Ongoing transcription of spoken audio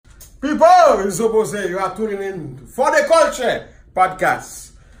People, suppose you are tuning in for the culture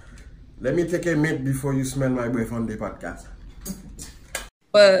podcast. Let me take a minute before you smell my breath on the podcast.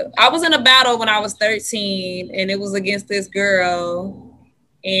 But I was in a battle when I was 13, and it was against this girl.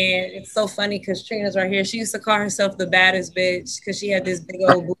 And it's so funny because Trina's right here. She used to call herself the baddest bitch because she had this big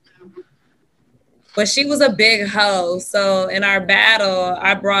old booty. But she was a big hoe. So in our battle,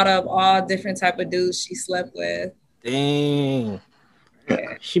 I brought up all different type of dudes she slept with. Dang.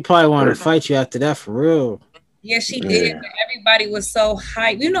 Yeah. She probably wanted to fight you after that for real. Yeah, she did. But everybody was so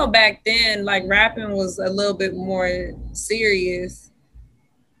hyped. You know, back then, like rapping was a little bit more serious.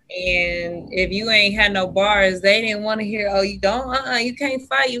 And if you ain't had no bars, they didn't want to hear, oh, you don't? You can't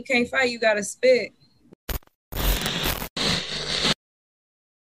fight. You can't fight. You got to spit.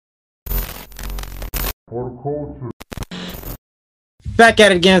 Back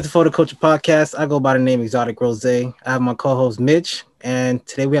at it again for the Culture Podcast. I go by the name Exotic Rose. I have my co-host Mitch, and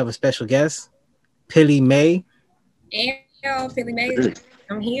today we have a special guest, Pilly May. And Pilly May,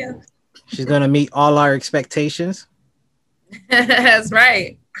 I'm here. She's gonna meet all our expectations. That's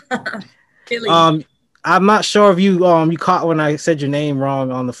right. I'm not sure if you caught when I said your name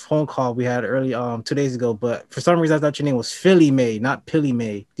wrong on the phone call we had early 2 days ago, but for some reason I thought your name was Philly May, not Pilly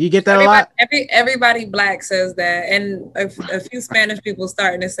May. Do you get that a lot? Everybody black says that, and a few Spanish people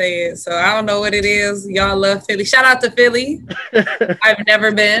starting to say it. So I don't know what it is. Y'all love Philly. Shout out to Philly. I've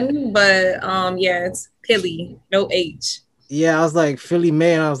never been, but yeah, it's Pilly, no H. Yeah, I was like Philly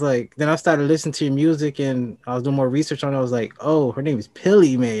May, and I was like, then I started listening to your music, and I was doing more research on it. I was like, oh, her name is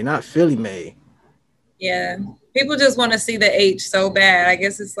Pilly May, not Philly May. Yeah, people just want to see the H so bad. I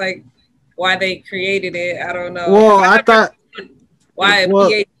guess it's like why they created it. I don't know. Well, I thought why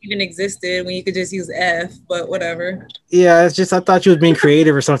PH even existed when you could just use F, but whatever. Yeah, it's just I thought you was being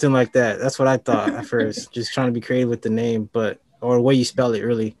creative or something like that. That's what I thought at first, just trying to be creative with the name, or the way you spell it,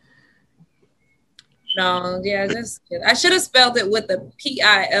 really. No, yeah, I should have spelled it with the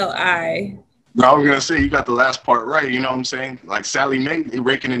P-I-L-I. No, I was gonna say you got the last part right. You know what I'm saying? Like Sally Mae, they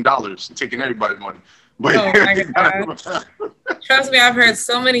raking in dollars, taking everybody's money. But oh my God. Trust me, I've heard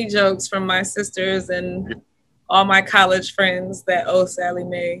so many jokes from my sisters and all my college friends that Sally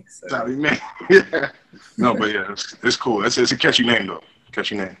Mae. So. Sally Mae, yeah. No, but yeah, it's cool. It's a catchy name though.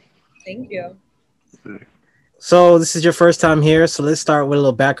 Catchy name. Thank you. So this is your first time here, so let's start with a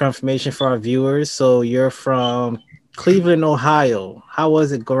little background information for our viewers. So you're from Cleveland, Ohio. How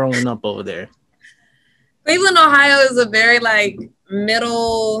was it growing up over there? Cleveland, Ohio is a very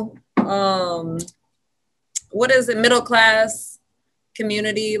middle, middle class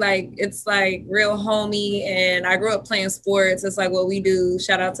community. Like it's like real homey, and I grew up playing sports. It's like what we do.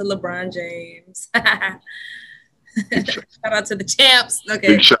 Shout out to LeBron James. Shout out to the champs.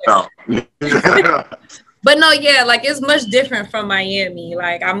 Okay. Big shout out. But no, yeah, like it's much different from Miami.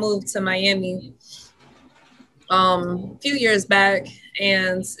 Like I moved to Miami a few years back,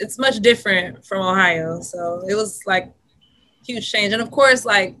 and it's much different from Ohio. So it was like huge change. And of course,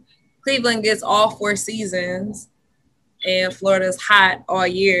 like Cleveland gets all 4 seasons, and Florida's hot all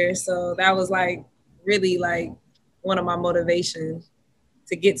year. So that was like really like one of my motivations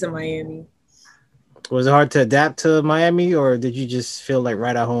to get to Miami. Was it hard to adapt to Miami, or did you just feel like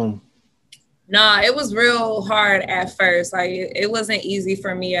right at home? Nah, it was real hard at first. Like it wasn't easy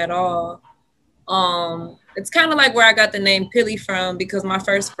for me at all. It's kind of like where I got the name Pilly from, because my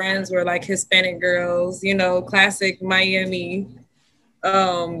first friends were like Hispanic girls, you know, classic Miami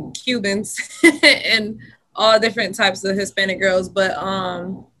Cubans and all different types of Hispanic girls. But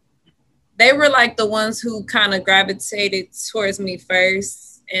they were like the ones who kind of gravitated towards me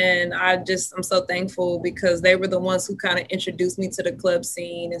first. And I'm so thankful because they were the ones who kind of introduced me to the club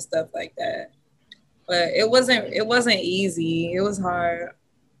scene and stuff like that. But it wasn't easy. It was hard.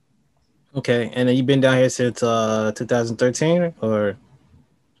 Okay, and then you've been down here since 2013, or? It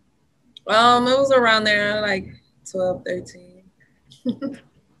was around there, like 12, 13.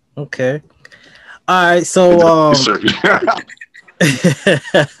 Okay. All right, so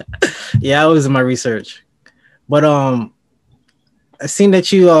yeah, I was in my research, but I seen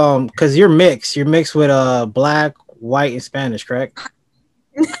that you because you're mixed with black, white, and Spanish, correct?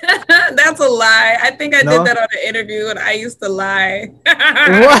 That's a lie. I think I did that on an interview, and I used to lie.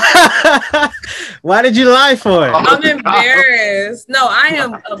 Why did you lie for it? I'm embarrassed. No, I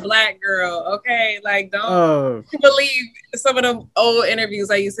am a black girl. Okay, like don't believe some of them old interviews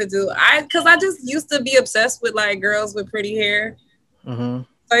I used to do. Because I just used to be obsessed with like girls with pretty hair. Mm-hmm.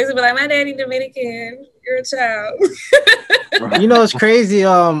 So I used to be like, my daddy Dominican, you're a child. You know, it's crazy.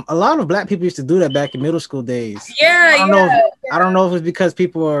 A lot of black people used to do that back in middle school days. Yeah, I don't know if it's because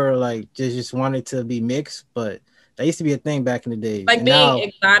people are like just wanted to be mixed, but That used to be a thing back in the day. Like being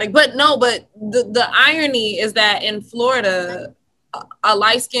exotic. But the irony is that in Florida, a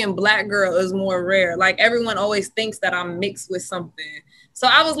light-skinned black girl is more rare. Like everyone always thinks that I'm mixed with something. So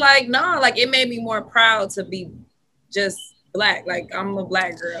I was like, no, like it made me more proud to be just black. Like I'm a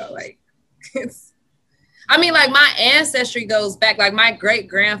black girl. Like it's, I mean, like my ancestry goes back. Like my great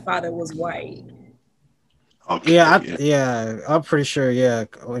grandfather was white. Okay, yeah, I'm pretty sure. Yeah,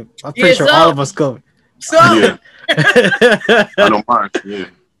 I'm pretty sure all of us go. So Yeah. I don't mind. Yeah.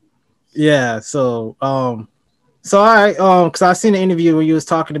 Yeah. So all right. Because I seen an interview where you was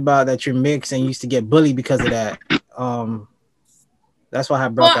talking about that you're mixed and you used to get bullied because of that. That's why I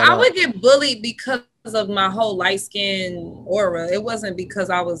brought that up. I would get bullied because of my whole light skin aura. It wasn't because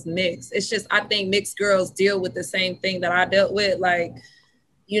I was mixed. It's just I think mixed girls deal with the same thing that I dealt with. Like,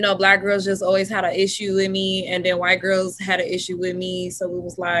 you know, black girls just always had an issue with me, and then white girls had an issue with me. So it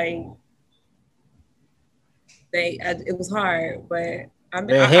was like it was hard, but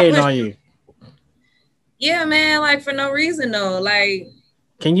They're hating on you. Yeah, man, like for no reason though. Like,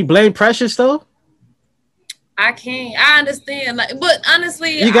 can you blame Precious though? I can't. I understand, like, but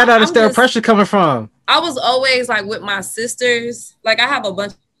honestly, you gotta understand where pressure coming from. I was always like with my sisters. Like I have a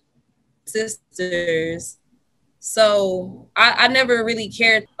bunch of sisters. So I never really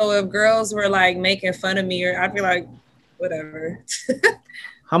cared. So if girls were like making fun of me, or I'd be like, whatever.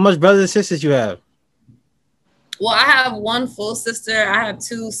 How much brothers and sisters you have? Well, I have one full sister. I have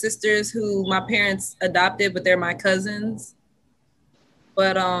two sisters who my parents adopted, but they're my cousins.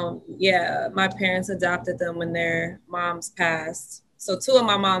 But yeah, my parents adopted them when their moms passed. So two of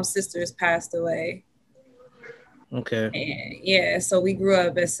my mom's sisters passed away. Okay. And yeah, so we grew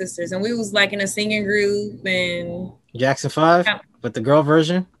up as sisters, and we was like in a singing group and Jackson 5 with the girl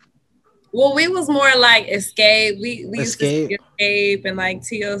version. Well, we was more like Escape. We used to Escape. sing Escape and like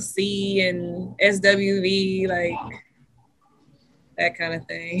TLC and SWV, like that kind of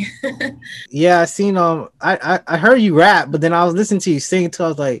thing. Yeah, I seen I heard you rap, but then I was listening to you sing too. I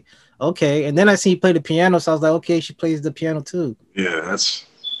was like, okay, and then I seen you play the piano, so I was like, okay, she plays the piano too. Yeah, that's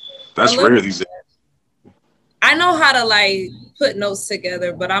rare these days. I know how to like put notes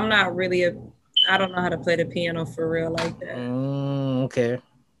together, but I'm not really I don't know how to play the piano for real like that.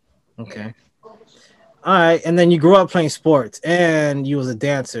 Okay. All right, and then you grew up playing sports, and you was a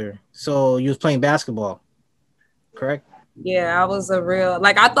dancer, so you was playing basketball, correct? Yeah, I was a real,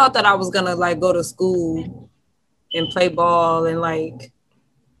 like, I thought that I was gonna like go to school and play ball and like,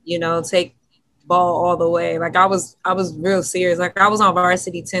 you know, take ball all the way. Like I was real serious. Like I was on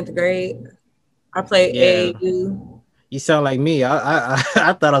varsity 10th grade. I played AAU. You sound like me. I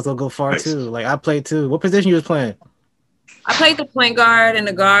thought I was gonna go far too. Like I played too. What position you was playing? I played the point guard and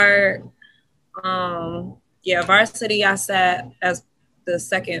the guard. Yeah, varsity I sat as the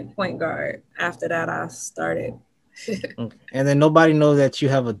second point guard. After that I started. Okay. And then nobody knows that you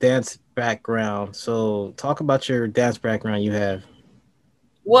have a dance background. So talk about your dance background you have.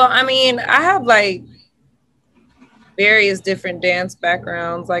 Well, I mean, I have like various different dance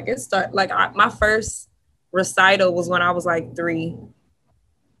backgrounds. Like my first recital was when I was like 3.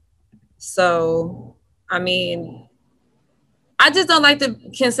 So, I mean, I just don't like to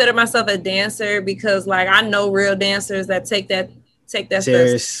consider myself a dancer because like I know real dancers that take that stuff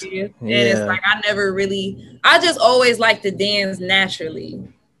serious. And it's like I just always like to dance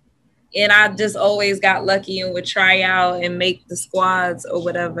naturally. And I just always got lucky and would try out and make the squads or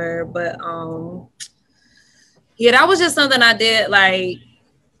whatever. But yeah, that was just something I did like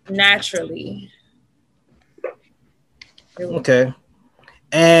naturally. Okay.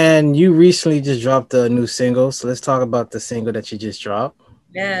 And you recently just dropped a new single. So let's talk about the single that you just dropped.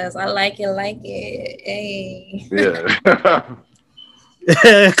 Yes, I like it. Hey. Yeah.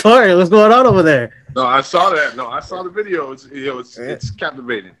 Corey, what's going on over there? No, I saw that. No, I saw the video. It's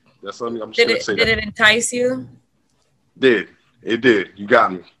captivating. That's something I'm just gonna say. Did it entice you? It did. You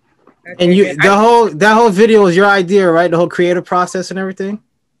got me. Okay. And that whole video was your idea, right? The whole creative process and everything?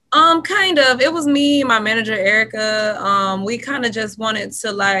 Kind of. It was me, my manager Erica. We kind of just wanted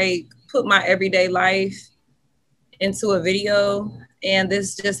to like put my everyday life into a video, and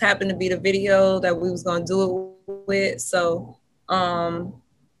this just happened to be the video that we was gonna do it with. So her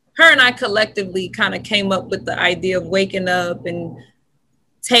and I collectively kind of came up with the idea of waking up and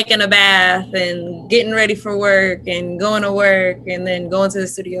taking a bath and getting ready for work and going to work and then going to the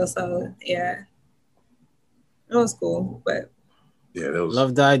studio. So yeah, it was cool. But yeah, that was...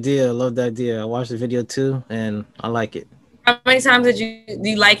 Love the idea. I watched the video too, and I like it. How many times did you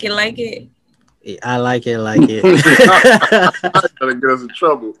like it? I like it. I'm gonna get us in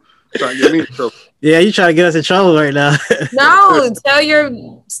trouble. Trying to get me in trouble. Yeah, you trying to get us in trouble right now. No, tell your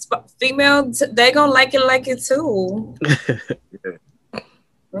female they gonna like it too.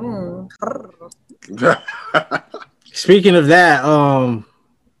 Speaking of that,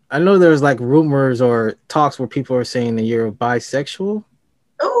 I know there's like rumors or talks where people are saying that you're bisexual.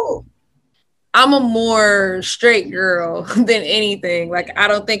 Oh, I'm a more straight girl than anything. Like, I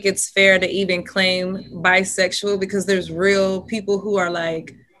don't think it's fair to even claim bisexual because there's real people who are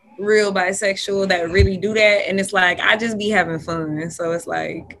like real bisexual that really do that. And it's like, I just be having fun. So it's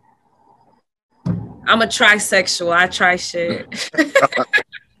like, I'm a trisexual. I try shit.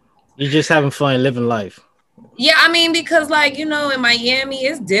 You're just having fun, living life. Yeah, I mean, because like, you know, in Miami,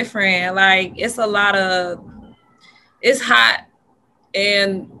 it's different. Like, it's hot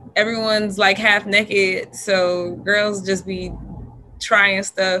and everyone's like half naked. So girls just be trying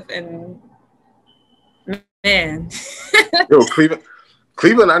stuff and man. Yo,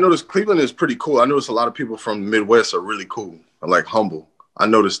 Cleveland, I noticed Cleveland is pretty cool. I noticed a lot of people from the Midwest are really cool and like humble. I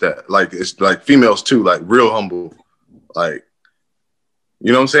noticed that. Like, it's like females too, like real humble. Like,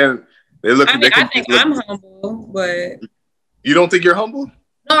 you know what I'm saying? They look. I think I'm humble, but you don't think you're humble?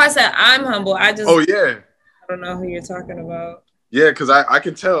 No, I said I'm humble. I just. Oh yeah. I don't know who you're talking about. Yeah, because I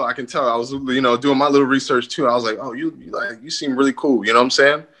can tell. I was, doing my little research too. I was like, oh, you seem really cool. You know what I'm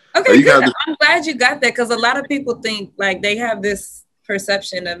saying? Okay, like, good. I'm glad you got that because a lot of people think like they have this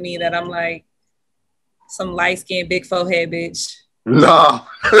perception of me that I'm like some light-skinned, big forehead bitch. No.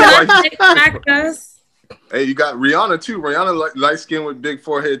 Us. Hey, you got Rihanna too. Rihanna light skin with big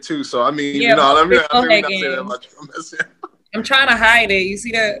forehead too. So I mean, yeah, let me not say that much. I'm trying to hide it. You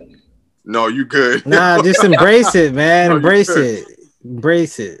see that? No, you good. Nah, just embrace it, man. No, embrace it.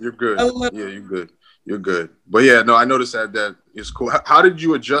 Embrace it. You're good. Yeah, you're good. You're good. But yeah, no, I noticed that is cool. How did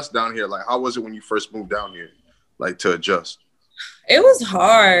you adjust down here? Like, how was it when you first moved down here? Like, to adjust? It was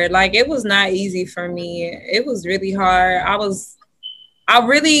hard. Like, it was not easy for me. It was really hard. I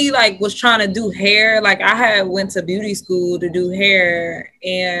really like was trying to do hair. Like, I had went to beauty school to do hair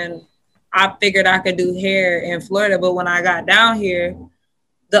and I figured I could do hair in Florida. But when I got down here,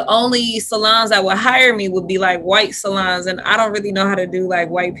 the only salons that would hire me would be like white salons. And I don't really know how to do like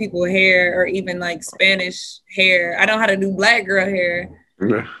white people hair or even like Spanish hair. I know how to do black girl hair.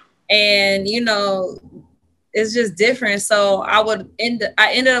 Yeah. And, it's just different. So I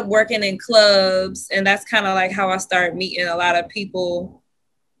ended up working in clubs and that's kind of like how I started meeting a lot of people.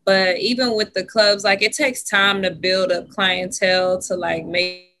 But even with the clubs, like it takes time to build up clientele to like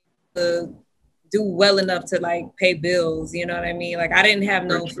make the do well enough to like pay bills. You know what I mean? Like I didn't have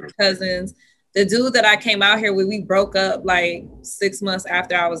no cousins. The dude that I came out here with, we broke up like 6 months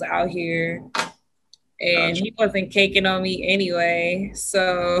after I was out here and he wasn't caking on me anyway.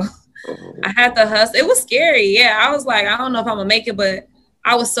 So I had to hustle. It was scary. Yeah. I was like, I don't know if I'm gonna make it, but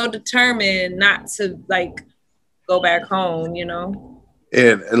I was so determined not to like go back home,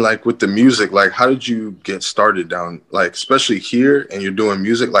 And like with the music, like how did you get started down, like especially here and you're doing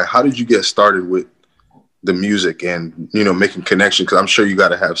music, like how did you get started with the music and, making connections? Because I'm sure you got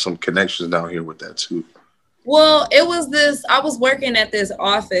to have some connections down here with that too. Well, I was working at this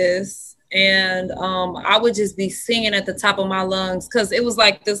office and I would just be singing at the top of my lungs because it was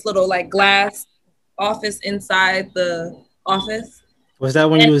like this little like glass office inside the office. Was that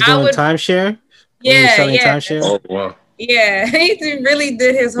when you was doing timeshare? Yeah. Timeshare? Oh, wow. Yeah, he really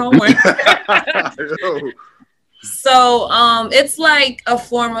did his homework. So it's like a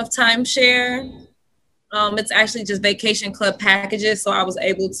form of timeshare. It's actually just vacation club packages. So I was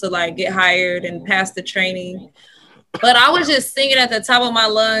able to like get hired and pass the training. But I was just singing at the top of my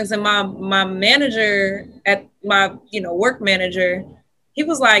lungs and my manager at my, work manager, he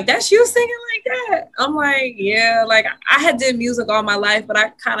was like, that's you singing like that? I'm like, yeah, like I had did music all my life, but I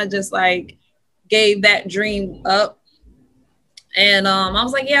kind of just like gave that dream up. And I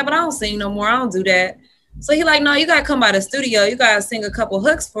was like, yeah, but I don't sing no more. I don't do that. So he like, no, you got to come by the studio. You got to sing a couple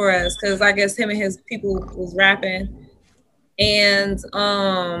hooks for us. Cause I guess him and his people was rapping. And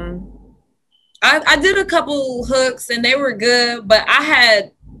I did a couple hooks and they were good, but I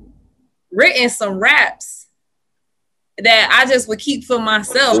had written some raps that I just would keep for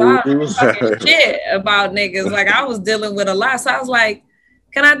myself. I was talking shit about niggas. Like I was dealing with a lot. So I was like,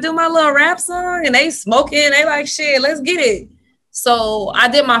 can I do my little rap song? And they smoking. They like, shit, let's get it. So I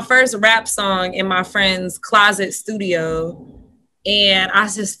did my first rap song in my friend's closet studio and I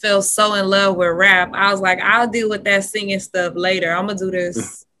just fell so in love with rap. I was like, I'll deal with that singing stuff later. I'm gonna do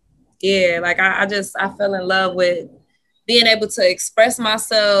this. Yeah, like I fell in love with being able to express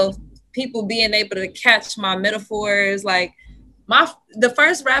myself, people being able to catch my metaphors. Like The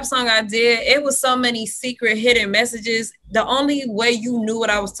first rap song I did, it was so many secret hidden messages. The only way you knew what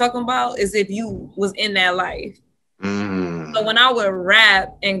I was talking about is if you was in that life. So when I would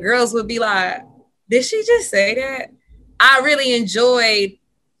rap and girls would be like, did she just say that? I really enjoyed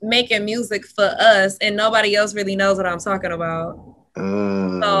making music for us and nobody else really knows what I'm talking about.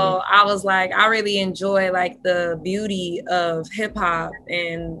 So I was like, I really enjoy like the beauty of hip hop,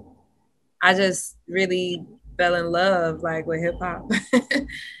 and I just really fell in love like with hip hop.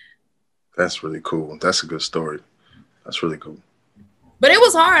 That's really cool. That's a good story. That's really cool. But it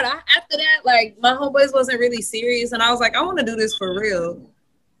was hard. After that, like my homeboys wasn't really serious, and I was like, I want to do this for real.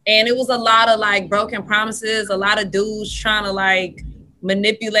 And it was a lot of like broken promises, a lot of dudes trying to like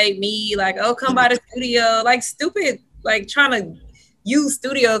manipulate me, like, oh, come by the studio, like stupid, like trying to use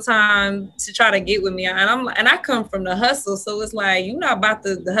studio time to try to get with me. And I come from the hustle, so it's like you're not about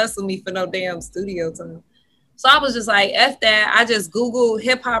to hustle me for no damn studio time. So I was just like, F that. I just Googled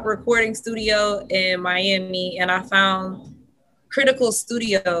hip hop recording studio in Miami, and I found Critical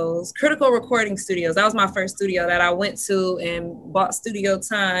Recording Studios. That was my first studio that I went to and bought studio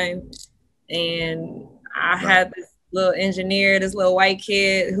time. And I had this little engineer, this little white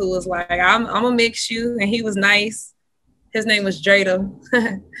kid who was like, I'm gonna mix you. And he was nice. His name was Drada,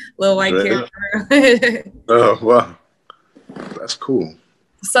 little white kid. Oh, wow. That's cool.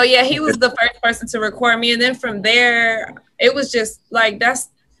 So yeah, he was the first person to record me. And then from there, it was just like, that's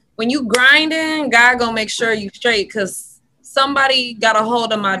when you grinding, God gonna make sure you straight, because somebody got a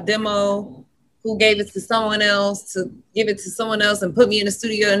hold of my demo who gave it to someone else to give it to someone else and put me in the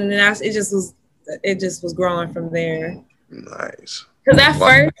studio. And then it just was growing from there. Nice. Because that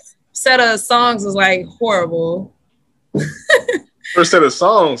first set of songs was like horrible. First set of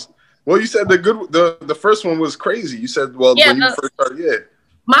songs. Well, you said the first one was crazy. You said, well, when you first started,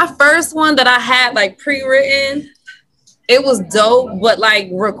 my first one that I had like pre-written, it was dope, but like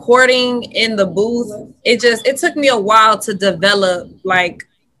recording in the booth, it took me a while to develop like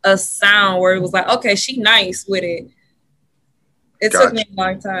a sound where it was like, okay, she nice with it. It took me a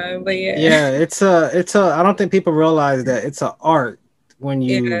long time, but yeah. Yeah, it's a I don't think people realize that it's an art when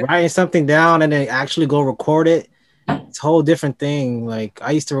you writing something down and then actually go record it. It's a whole different thing. Like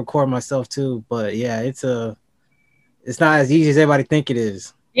I used to record myself too, but yeah, it's not as easy as everybody think it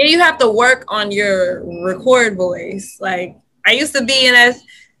is. Yeah, you have to work on your record voice. Like I used to be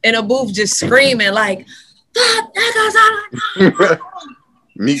in a booth just screaming like,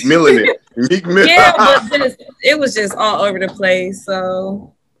 Meek Mill in it. Meek Mill. Yeah, but it was just all over the place.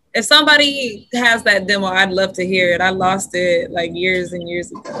 So if somebody has that demo, I'd love to hear it. I lost it like years and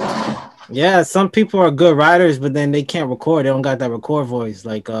years ago. Yeah, some people are good writers, but then they can't record. They don't got that record voice.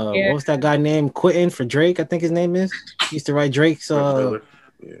 Like, what was that guy named Quentin for Drake? I think his name is. He used to write Drake's.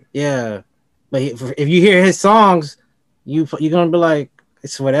 Yeah, but if you hear his songs, you're gonna be like,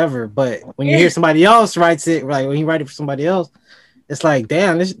 it's whatever. But when you hear somebody else writes it, like when he writes it for somebody else, it's like,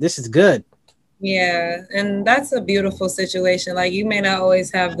 damn, this is good. Yeah, and that's a beautiful situation. Like you may not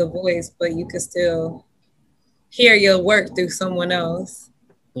always have the voice, but you can still hear your work through someone else.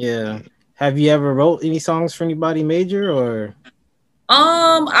 Yeah. Have you ever wrote any songs for anybody major or?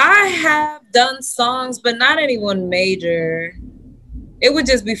 I have done songs, but not anyone major. It would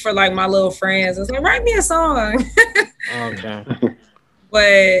just be for like my little friends. It's like, write me a song. Okay.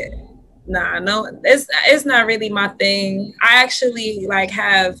 But no, it's not really my thing. I actually like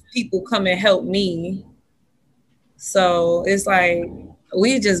have people come and help me. So it's like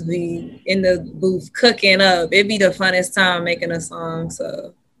we just be in the booth cooking up. It'd be the funnest time making a song.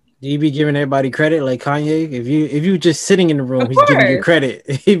 So do you be giving everybody credit like Kanye? If you just sitting in the room, he's giving you credit.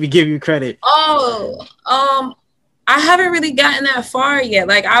 He be giving you credit. Oh, I haven't really gotten that far yet.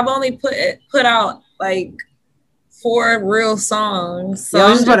 Like I've only put out like 4 real songs. So yeah, I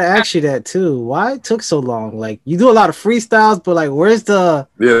was just about to ask you that too. Why it took so long? Like you do a lot of freestyles, but like where's the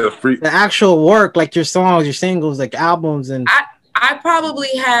actual work? Like your songs, your singles, like albums, and I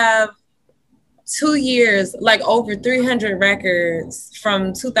probably have 2 years, like over 300 records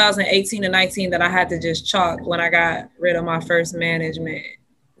from 2018 to 19 that I had to just chalk when I got rid of my first management.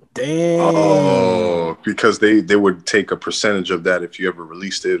 Damn. Oh, because they would take a percentage of that if you ever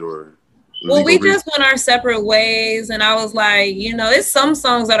released it or. Well, we just went our separate ways, and I was like, it's some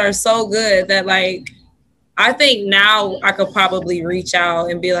songs that are so good that like I think now I could probably reach out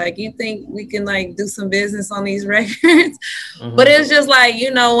and be like, you think we can like do some business on these records? Mm-hmm. But it's just like,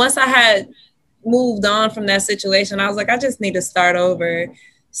 once I had moved on from that situation, I was like, I just need to start over.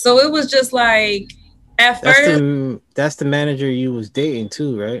 So it was just like that's the manager you was dating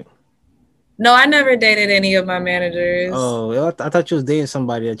too, right? No, I never dated any of my managers. Oh, I thought you was dating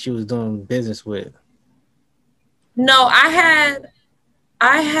somebody that you was doing business with. No, I had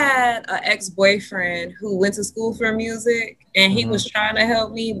an ex-boyfriend who went to school for music, and he was trying to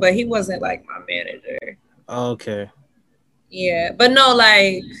help me, but he wasn't like my manager. Okay. Yeah, but no,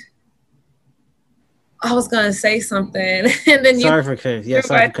 like I was gonna say something, and then sorry for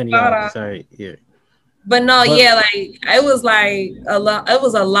cutting you off. Sorry, yeah. But no, yeah, like it was like a lot. It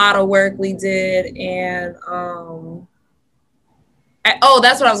was a lot of work we did, and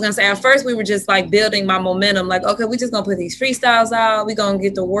that's what I was gonna say. At first, we were just like building my momentum. Like, okay, we just gonna put these freestyles out. We gonna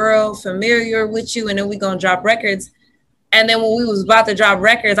get the world familiar with you, and then we gonna drop records. And then when we was about to drop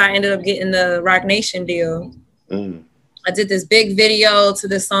records, I ended up getting the Roc Nation deal. I did this big video to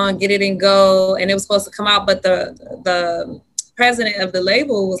this song, Get It and Go, and it was supposed to come out, but the president of the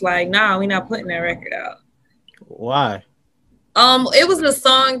label was like, "Nah, we're not putting that record out." Why? It was a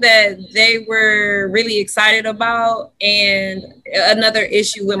song that they were really excited about, and another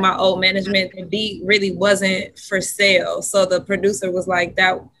issue with my old management, the beat really wasn't for sale. So the producer was like,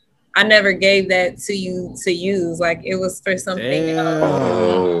 "That I never gave that to you to use. Like it was for something else."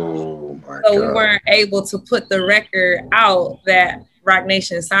 Oh my God. We weren't able to put the record out that Roc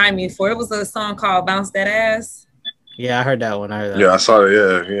Nation signed me for. It was a song called "Bounce That Ass." Yeah, I heard that one. Yeah, I saw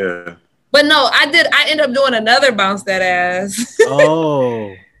it. Yeah. But no, I ended up doing another Bounce That Ass.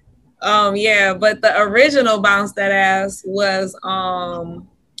 Oh. Yeah, but the original Bounce That Ass was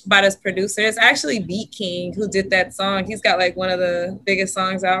by this producer. It's actually Beat King who did that song. He's got like one of the biggest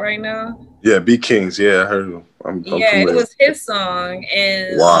songs out right now. Yeah, Beat Kings. Yeah, I heard him. I'm it was his song.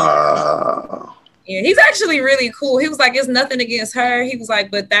 And wow. Yeah, he's actually really cool. He was like, it's nothing against her. He was like,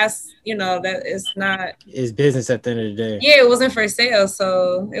 but that's, that it's not. It's business at the end of the day. Yeah, it wasn't for sale,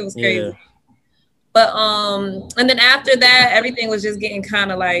 so it was crazy. Yeah. But and then after that, everything was just getting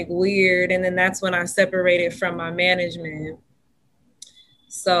kind of like weird, and then that's when I separated from my management.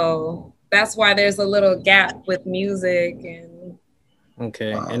 So that's why there's a little gap with music and.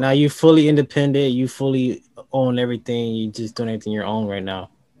 Okay, and now you fully independent. You fully own everything. You just doing everything your own right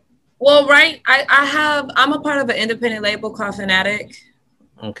now. Well, right. I'm a part of an independent label called Fanatic.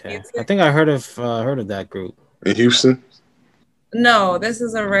 Okay, I think I heard of that group in Houston. No, this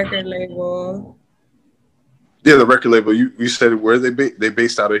is a record label. Yeah, the record label. You said where they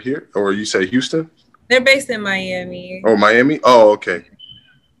based out of here, or you said Houston? They're based in Miami. Oh, Miami. Oh, okay.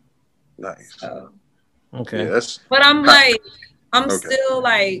 Nice. So, okay. Yeah, but I'm still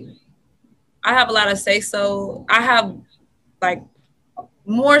like, I have a lot of say so. I have like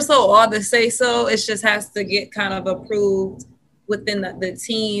more so all the say so. It just has to get kind of approved within the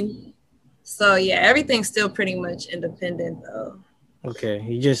team. So yeah, everything's still pretty much independent though. Okay,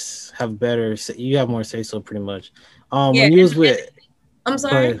 you just have you have more say so pretty much. When you was with, I'm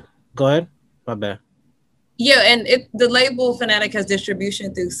sorry. Go ahead. My bad. Yeah, and the label Fanatic has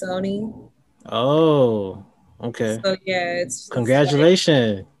distribution through Sony. Oh, okay. So yeah, it's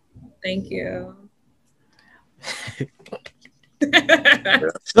congratulations. Like, thank you.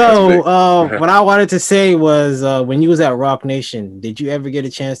 So what I wanted to say was when you was at Roc Nation, did you ever get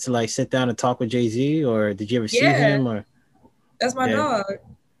a chance to like sit down and talk with Jay-Z, or did you ever see him? Or that's my dog.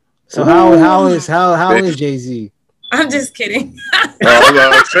 So how is Jay-Z? I'm just kidding.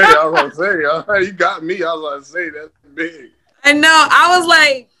 I was gonna say, you got me. I was gonna say that's big. I know. I was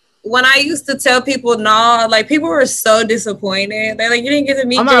like, when I used to tell people no, like people were so disappointed. They're like, you didn't get to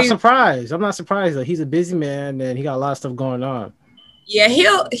meet. I'm not surprised. Like, he's a busy man and he got a lot of stuff going on. Yeah,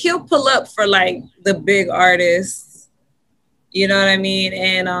 he'll pull up for like the big artists. You know what I mean?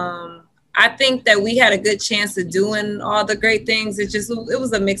 And I think that we had a good chance of doing all the great things. It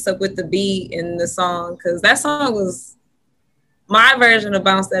was a mix up with the beat and the song, because that song was my version of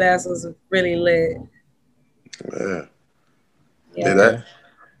Bounce That Ass was really lit. Yeah.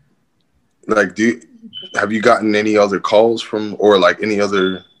 Have you gotten any other calls from, or like any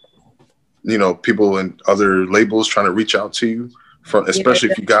other, people in other labels trying to reach out to you from,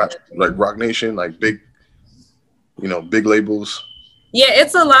 especially if you got like Roc Nation, like big labels? Yeah,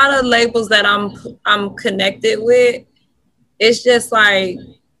 it's a lot of labels that I'm connected with. It's just like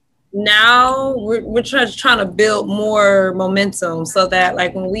now we're trying to build more momentum so that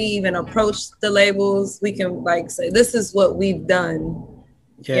like when we even approach the labels, we can like say, this is what we've done.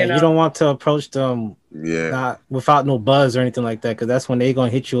 Yeah, you don't want to approach them not without no buzz or anything like that, because that's when they're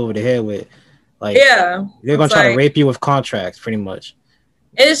gonna hit you over the head with like they're gonna try to rape you with contracts pretty much.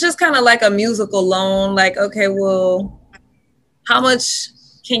 It's just kind of like a musical loan, like, okay, well, how much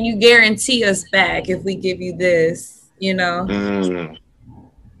can you guarantee us back if we give you this,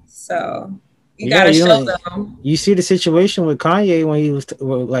 So you gotta show them. You see the situation with Kanye when he was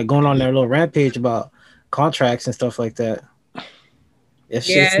like going on their little rampage about contracts and stuff like that.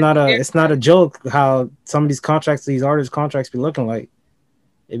 It's not a joke how some of these contracts, these artists' contracts be looking like.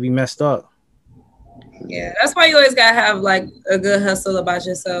 It'd be messed up. Yeah, that's why you always gotta have like a good hustle about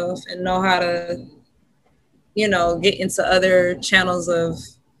yourself and know how to, you know, get into other channels of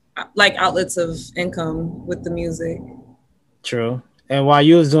like outlets of income with the music. True. And while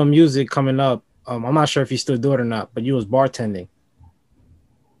you was doing music coming up, I'm not sure if you still do it or not, but you was bartending.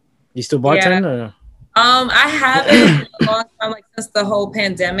 You still bartend? Yeah. Or? I haven't a long time, like since the whole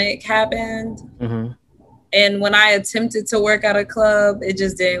pandemic happened. Mm-hmm. And when I attempted to work at a club, it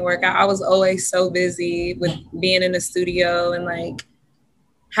just didn't work out. I was always so busy with being in the studio and like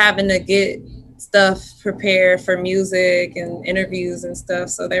having to get stuff prepared for music and interviews and stuff.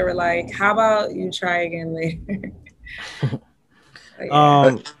 So they were like, how about you try again later?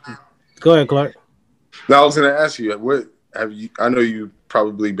 Go ahead, Clark. Now I was going to ask you, what have you? I know you've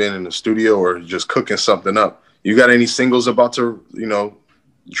probably been in the studio or just cooking something up. You got any singles about to, you know,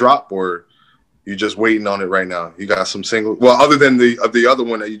 drop, or you just waiting on it right now? You got some singles? Well, other than the other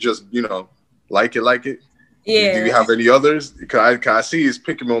one that you just, you know, like it. Yeah. Do you have any others? Cause I see it's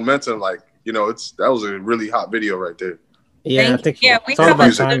picking momentum. Like, you know, that was a really hot video right there. Yeah, I think. Yeah, we have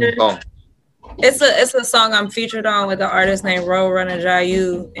it's a song I'm featured on with an artist named Roadrunner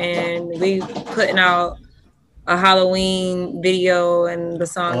Jayu, and we putting out a Halloween video and the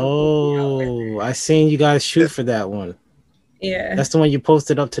song. Oh, I seen you guys shoot for that one. Yeah, that's the one you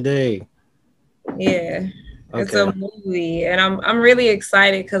posted up today. Yeah, okay. It's a movie, and I'm really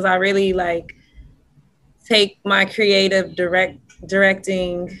excited because I really like take my creative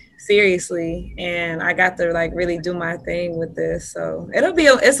directing seriously, and I got to like really do my thing with this. So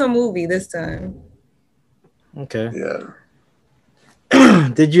it's a movie this time. Okay. Yeah.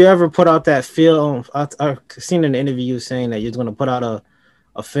 Did you ever put out that film? I've seen an interview saying that you're going to put out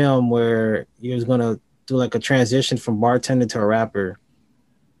a film where you're going to do like a transition from bartender to a rapper.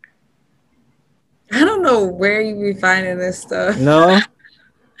 I don't know where you be finding this stuff. No,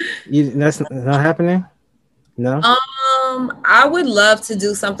 that's not happening. No. I would love to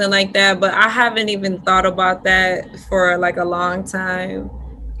do something like that, but I haven't even thought about that for like a long time.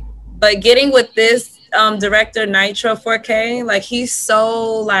 But getting with this director Nitro 4K, like he's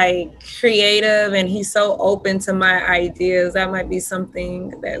so like creative and he's so open to my ideas. That might be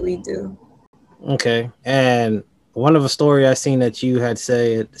something that we do. Okay. And one of the story I seen that you had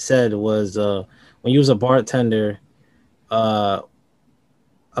said was when you was a bartender, a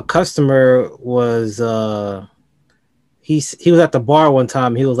customer was he was at the bar one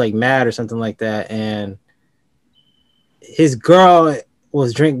time. He was like mad or something like that, and his girl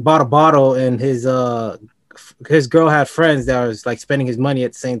was bought a bottle, and his girl had friends that was like spending his money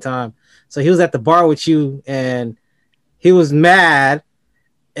at the same time. So he was at the bar with you, and he was mad,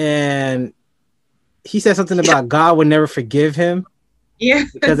 and he said something about God would never forgive him. Yeah,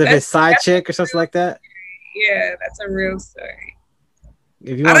 because of his side chick or something like that. Yeah, that's a real story.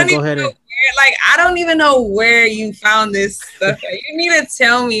 If you want to go ahead and I don't even know where you found this stuff at. You need to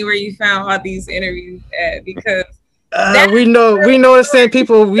tell me where you found all these interviews at, because we know the same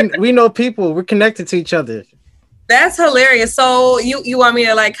people. We know people. We're connected to each other. That's hilarious. So you want me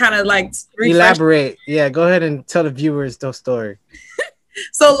to like kind of like elaborate? Yeah, go ahead and tell the viewers the story.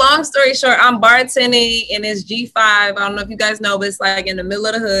 So long story short, I'm bartending in this G5. I don't know if you guys know, but it's like in the middle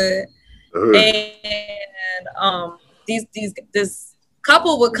of the hood. And this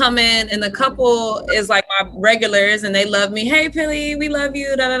couple would come in, and the couple is like my regulars, and they love me. Hey, Pilly, we love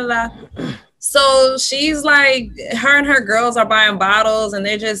you. Da da da. So she's like, her and her girls are buying bottles, and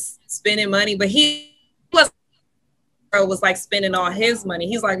they're just spending money. But he was like spending all his money.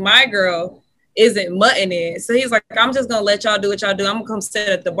 He's like, my girl isn't mutting it. So he's like, I'm just gonna let y'all do what y'all do. I'm gonna come sit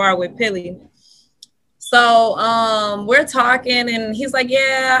at the bar with Pilly. So we're talking, and he's like,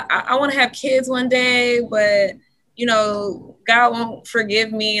 yeah, I want to have kids one day, but you know, God won't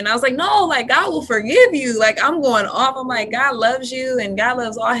forgive me. And I was like, no, like God will forgive you. Like I'm going off. I'm like, God loves you and God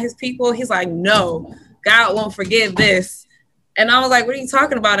loves all his people. He's like, no, God won't forgive this. And I was like, what are you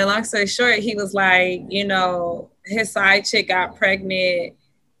talking about? And long story short, he was like, you know, his side chick got pregnant,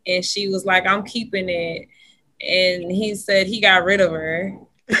 and she was like, I'm keeping it. And he said he got rid of her.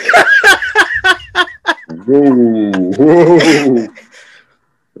 Whoa.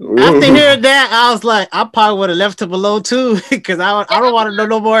 After hearing that, I was like, I probably would have left him alone too, because I don't want to know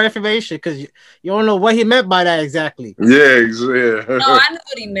no more information, because you don't know what he meant by that exactly. Yeah. No, I knew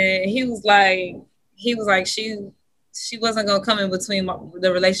what he meant. He was like she wasn't gonna come in between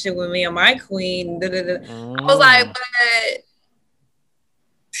the relationship with me and my queen. Da, da, da. I was like, but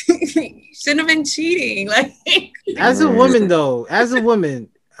shouldn't have been cheating. Like, as a woman,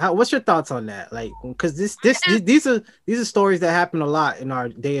 what's your thoughts on that? Like, because these are stories that happen a lot in our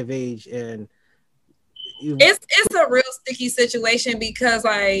day of age, and it's a real sticky situation because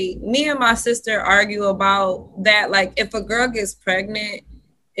like me and my sister argue about that. Like, if a girl gets pregnant,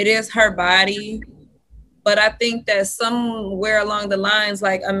 it is her body. But I think that somewhere along the lines,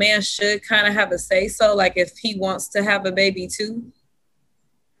 like a man should kind of have a say so, like if he wants to have a baby too.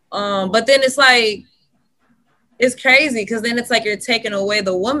 But then it's like, it's crazy because then it's like you're taking away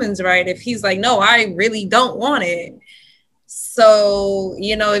the woman's right if he's like, no, I really don't want it. So,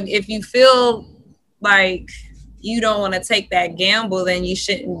 you know, if you feel like you don't want to take that gamble, then you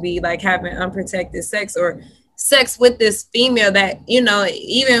shouldn't be like having unprotected sex or sex with this female that, you know,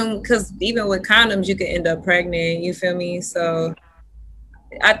 even with condoms you could end up pregnant, you feel me? So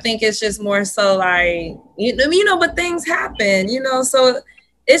I think it's just more so like, you know, but things happen, you know, so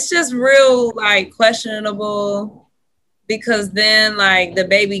it's just real like questionable because then like the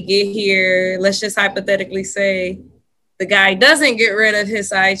baby get here, let's just hypothetically say the guy doesn't get rid of his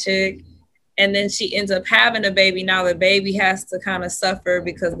side chick and then she ends up having a baby. Now the baby has to kind of suffer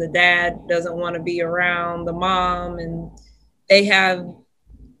because the dad doesn't want to be around the mom and they have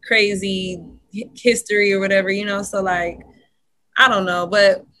crazy history or whatever, you know? So like, I don't know,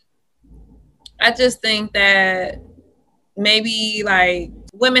 but I just think that maybe like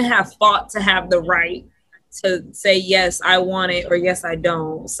women have fought to have the right to say, yes, I want it or yes, I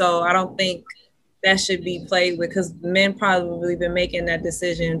don't. So I don't think that should be played with because men probably been making that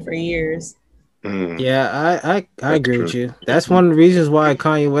decision for years. Yeah, I agree with you. That's one of the reasons why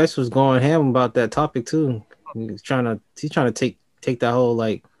Kanye West was going ham about that topic too. He's trying to take that whole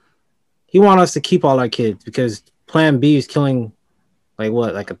like he wants us to keep all our kids because Plan B is killing like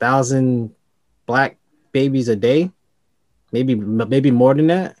 1,000 black babies a day, maybe more than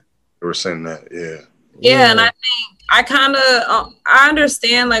that. They were saying that, yeah. Yeah, and I think I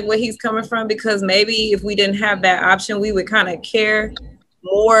understand like where he's coming from because maybe if we didn't have that option, we would kind of care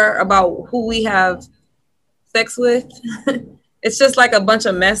more about who we have sex with. It's just like a bunch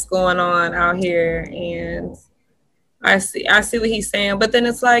of mess going on out here, and I see what he's saying, but then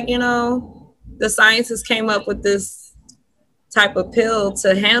it's like, you know, the scientists came up with this type of pill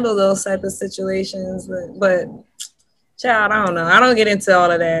to handle those type of situations, but child, I don't know. I don't get into all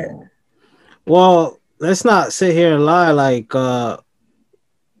of that. Well, let's not sit here and lie. Like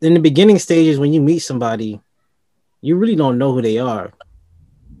in the beginning stages, when you meet somebody, you really don't know who they are.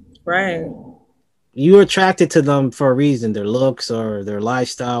 Right. You're attracted to them for a reason, their looks or their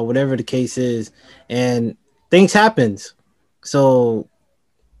lifestyle, whatever the case is, and things happen. So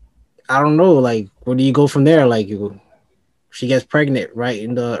I don't know, like, where do you go from there? Like, she gets pregnant right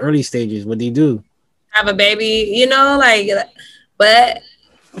in the early stages. What do you do? Have a baby, you know, like, but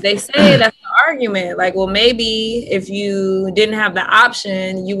they say that's the argument. Like, well, maybe if you didn't have the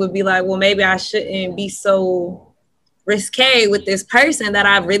option, you would be like, well, maybe I shouldn't be so risque with this person that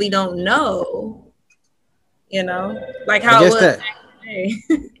I really don't know, you know, like how it was.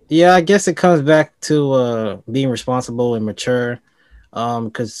 Yeah, I guess it comes back to being responsible and mature,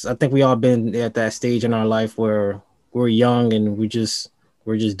 because I think we all been at that stage in our life where we're young and we're just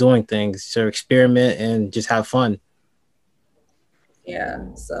doing things to experiment and just have fun.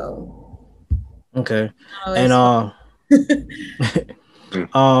 Yeah, so okay. And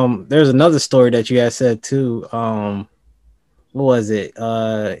there's another story that you had said too. What was it?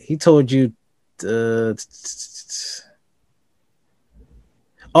 He told you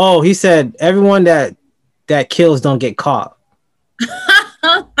he said everyone that kills don't get caught.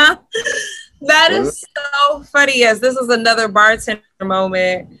 That is so funny. Yes, this is another bartender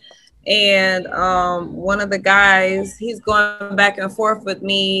moment. And one of the guys, he's going back and forth with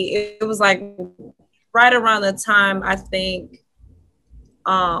me. It was like right around the time I think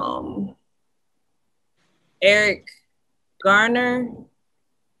Eric Garner,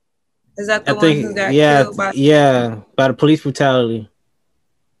 is that the one who got killed by the police brutality?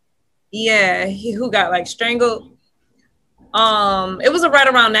 Yeah, who got like strangled. It was right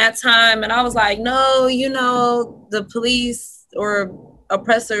around that time, and I was like, no, you know, the police or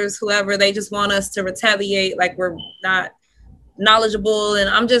oppressors, whoever, they just want us to retaliate, like we're not knowledgeable. And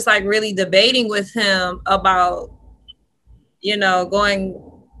I'm just like really debating with him about, you know,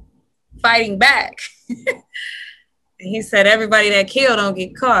 fighting back. And he said everybody that killed don't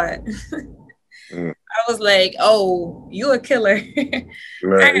get caught. I was like, oh, you a killer. I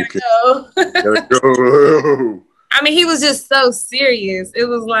gotta go. I mean, he was just so serious. It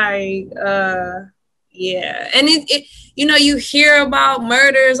was like, yeah. And it you know, you hear about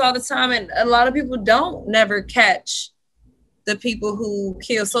murders all the time, and a lot of people don't never catch the people who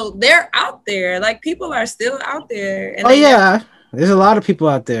kill. So they're out there. Like, people are still out there. And There's a lot of people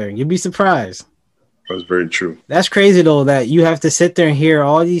out there. You'd be surprised. That's very true. That's crazy though, that you have to sit there and hear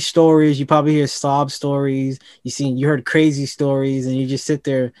all these stories. You probably hear sob stories. You heard crazy stories, and you just sit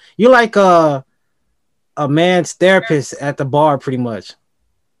there. You're like a man's therapist at the bar, pretty much.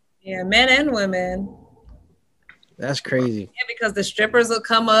 Yeah, men and women. That's crazy. Yeah, because the strippers will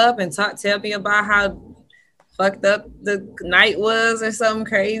come up and tell me about how fucked up the night was or something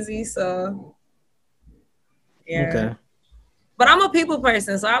crazy. So yeah. Okay. But I'm a people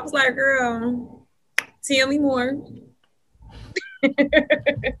person, so I was like, girl, tell me more.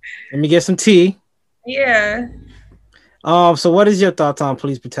 Let me get some tea. Yeah. So what is your thoughts on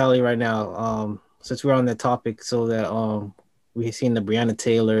police brutality right now? Since we're on that topic, so that we've seen the Breonna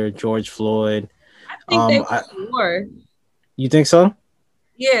Taylor, George Floyd. I think they want more. You think so?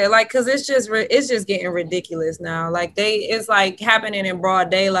 Yeah, like, cause it's just getting ridiculous now. Like it's like happening in broad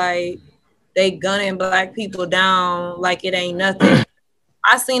daylight. They gunning black people down like it ain't nothing.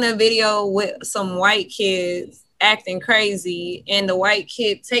 I seen a video with some white kids acting crazy, and the white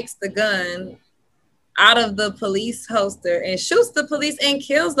kid takes the gun out of the police holster and shoots the police and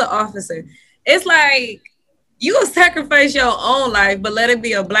kills the officer. It's like, you will sacrifice your own life, but let it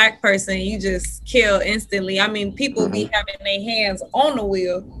be a black person, you just kill instantly. I mean, people be having their hands on the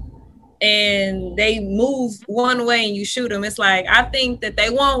wheel and they move one way and you shoot them. It's like, I think that they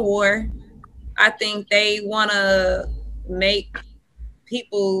want war. I think they want to make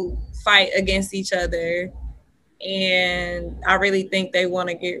people fight against each other. And I really think they want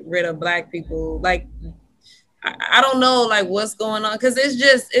to get rid of black people. Like, I don't know, like, what's going on, because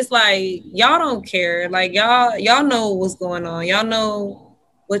it's like, y'all don't care. Like, y'all know what's going on. Y'all know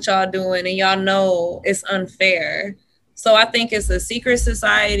what y'all doing, and y'all know it's unfair. So I think it's a secret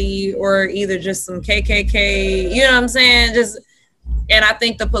society, or either just some KKK, you know what I'm saying? And I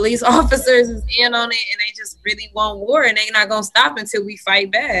think the police officers is in on it, and they just really want war, and they're not gonna stop until we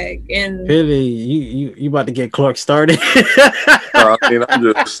fight back. And really, you about to get Clark started? I mean,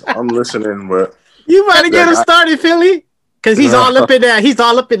 I'm listening, but. You about to get him started, Philly? Because he's all up in that. He's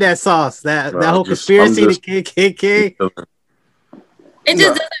all up in that sauce. That whole conspiracy to KKK. It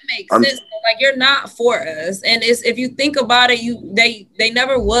just doesn't make sense. Like, you're not for us, and if you think about it, they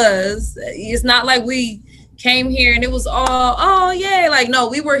never was. It's not like we came here and it was all, oh yeah, like, no,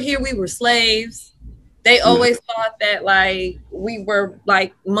 we were here. We were slaves. They always thought that, like, we were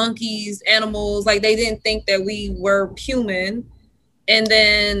like monkeys, animals. Like, they didn't think that we were human, and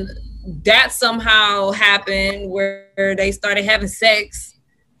then that somehow happened where they started having sex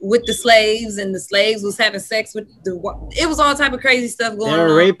with the slaves, and the slaves was having sex with it was all type of crazy stuff going on.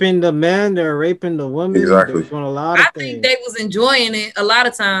 They're raping the men, they're raping the women. Exactly. Doing a lot of things. Think they was enjoying it a lot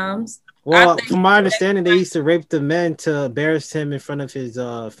of times. Well, from my understanding, they used to rape the men to embarrass him in front of his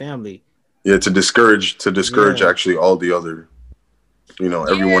family. Yeah, to discourage actually all the other,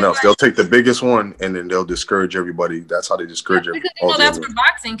 everyone else. They'll take the biggest one and then they'll discourage everybody. That's how they discourage everybody. Because that's where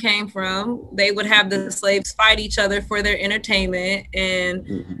boxing came from. They would have the slaves fight each other for their entertainment,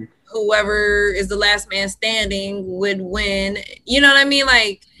 and whoever is the last man standing would win. You know what I mean?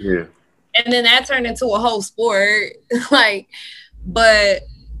 Like, yeah. And then that turned into a whole sport. Like, but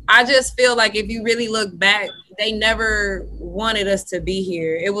I just feel like if you really look back, they never wanted us to be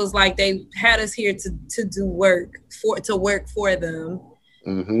here. It was like they had us here to do work for them.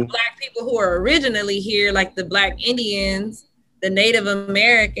 Black people who are originally here, like the Black Indians, the Native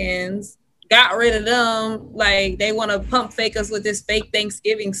Americans, got rid of them. Like, they want to pump fake us with this fake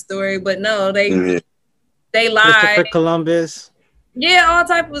Thanksgiving story, but no, they lied. Christopher Columbus. Yeah, all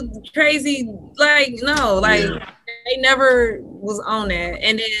type of crazy, like, no, like, they never was on that.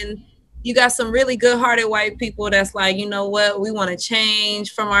 And then you got some really good-hearted white people that's like, you know what, we want to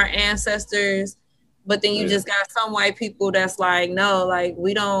change from our ancestors. But then you just got some white people that's like, no, like,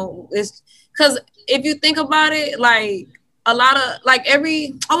 we don't. It's because if you think about it, like, a lot of, like, I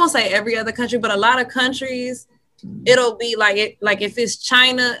won't say every other country, but a lot of countries, it'll be like if it's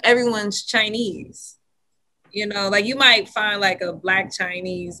China, everyone's Chinese. Like, you might find like a Black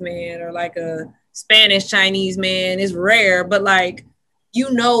Chinese man or like a Spanish Chinese man. It's rare, but like,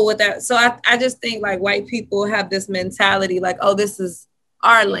 what that. So I just think, like, white people have this mentality like, oh, this is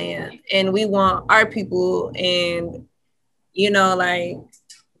our land and we want our people, and like,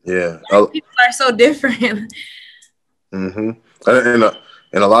 people are so different. And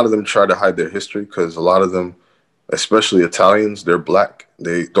a lot of them try to hide their history, because a lot of them, especially Italians, they're black.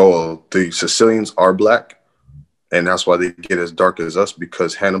 The Sicilians are black, and that's why they get as dark as us,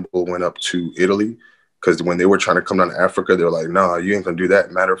 because Hannibal went up to Italy, because when they were trying to come down to Africa, they're like, nah, you ain't gonna do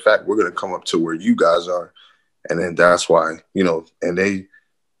that. Matter of fact, we're gonna come up to where you guys are. And then that's why, and they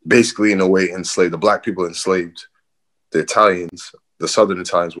basically, in a way, enslaved the black people, enslaved the Italians, the Southern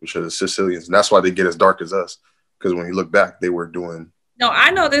Italians, which are the Sicilians, and that's why they get as dark as us. Because when you look back, they were doing. No,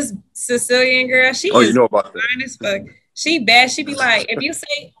 I know this Sicilian girl. She you know about that? Fine as fuck. She bad. She be like, if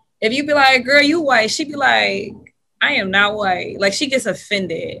you be like, girl, you white. She be like, I am not white. Like she gets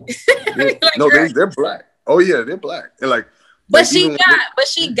offended. Yeah. Like, no, they're black. Oh yeah, they're black. They're like. But she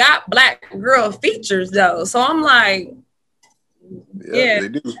got black girl features though. So I'm like, yeah. They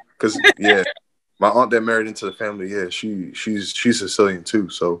do. Because my aunt that married into the family, she's Sicilian too.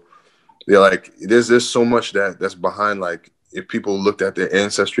 So yeah, like there's so much that's behind. Like if people looked at their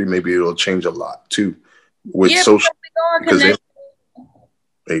ancestry, maybe it'll change a lot too with social.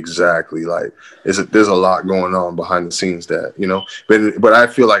 Exactly, like there's a lot going on behind the scenes that but I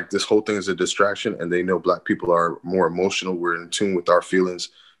feel like this whole thing is a distraction, and they know Black people are more emotional. We're in tune with our feelings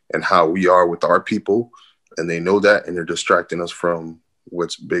and how we are with our people, and they know that, and they're distracting us from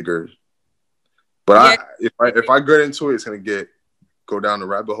what's bigger. But if I get into it, it's gonna go down the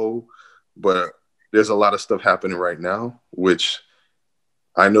rabbit hole. But there's a lot of stuff happening right now, which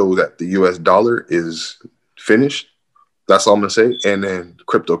I know that the U.S. dollar is finished. That's all I'm gonna say. And then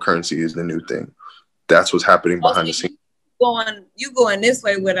cryptocurrency is the new thing. That's what's happening behind the scenes. You going this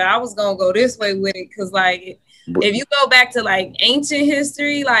way with it. I was gonna go this way with it because, like, if you go back to like ancient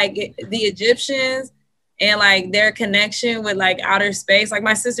history, like the Egyptians and like their connection with like outer space. Like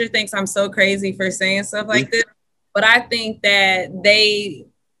my sister thinks I'm so crazy for saying stuff like this, but I think that they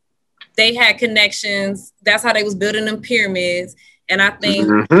had connections. That's how they was building them pyramids, and I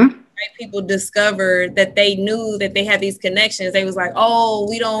think. People discovered that they knew that they had these connections. They was like, oh,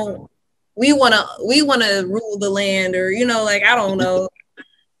 we want to rule the land, or like I don't know.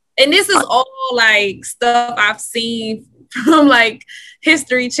 And this is all like stuff I've seen from like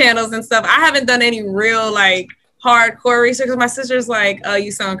history channels and stuff. I haven't done any real like hardcore research because my sister's like, oh,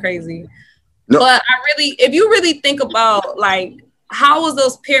 you sound crazy. No. But if you really think about like how was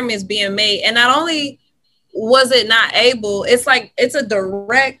those pyramids being made, and not only was it not able, it's like it's a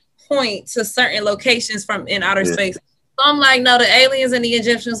direct point to certain locations from in outer space. So I'm like, no, the aliens and the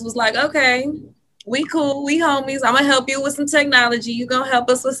Egyptians was like, okay, we cool, we homies. I'm gonna help you with some technology. You gonna help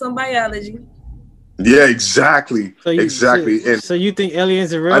us with some biology. Yeah, exactly. So you think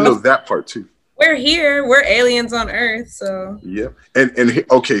aliens are real? I know that part too. We're here. We're aliens on Earth. So yeah, and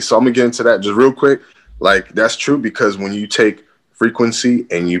okay, so I'm gonna get into that just real quick. Like that's true because when you take frequency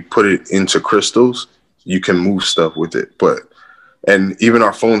and you put it into crystals, you can move stuff with it, and even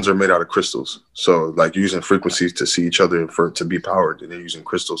our phones are made out of crystals. So like using frequencies to see each other to be powered, and they're using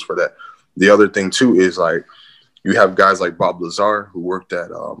crystals for that. The other thing too is like you have guys like Bob Lazar who worked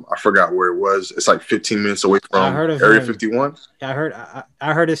at I forgot where it was. It's like 15 minutes away from Area 51. Yeah,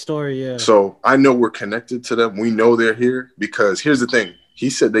 I heard his story. Yeah. So I know we're connected to them. We know they're here because here's the thing. He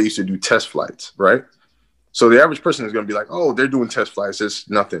said they used to do test flights, right? So the average person is going to be like, oh, they're doing test flights. It's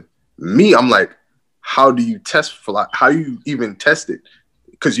nothing. Me, I'm like, how do you test fly? How do you even test it?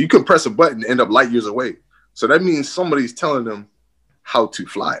 Because you can press a button and end up light years away. So that means somebody's telling them how to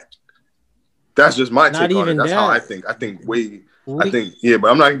fly it. That's just my take on it. That's how I think. I think, but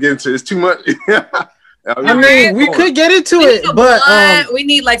I'm not gonna get into it. It's too much. I mean, we could get into it, but we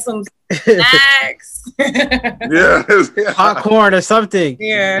need like some snacks. Popcorn or something.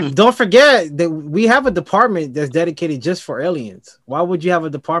 Yeah. Don't forget that we have a department that's dedicated just for aliens. Why would you have a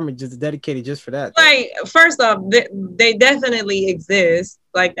department just dedicated just for that? Like, first off, they definitely exist.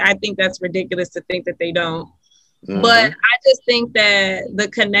 Like, I think that's ridiculous to think that they don't. Mm-hmm. But I just think that the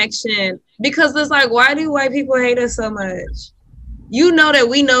connection, because it's like, why do white people hate us so much? You know that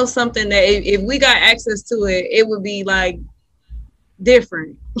we know something that if we got access to it, it would be like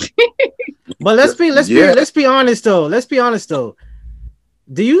different. But let's be honest though. Let's be honest though.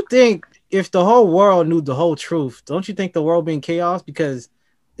 Do you think if the whole world knew the whole truth, don't you think the world be in chaos? Because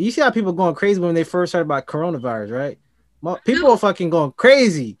you see how people going crazy when they first heard about coronavirus, right? People are fucking going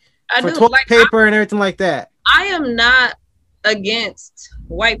crazy for toilet paper and everything like that. I am not against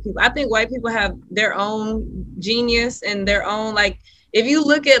white people. I think white people have their own genius and their own, like, if you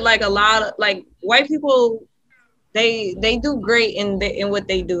look at like a lot of like white people, they do great in what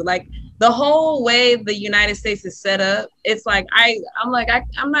they do. Like the whole way the United States is set up, it's like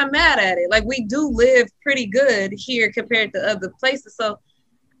I'm not mad at it. Like we do live pretty good here compared to other places. So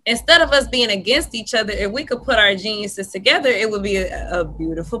instead of us being against each other, if we could put our geniuses together, it would be a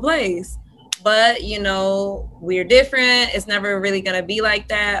beautiful place. But, you know, we're different. It's never really going to be like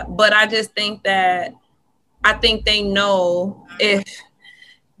that. But I just think that they know if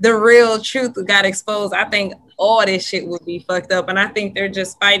the real truth got exposed, I think all this shit would be fucked up. And I think they're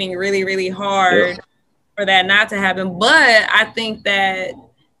just fighting really, really hard for that not to happen. But I think that,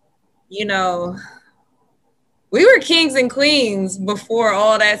 you know, we were kings and queens before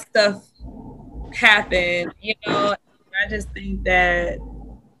all that stuff happened. You know, I just think that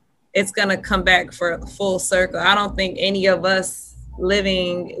it's gonna come back for full circle. I don't think any of us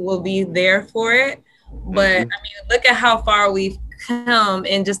living will be there for it. But I mean, look at how far we've come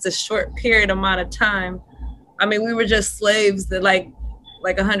in just a short period amount of time. I mean, we were just slaves that like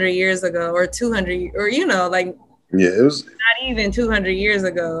 100 years ago or 200 or you know, like it was not even 200 years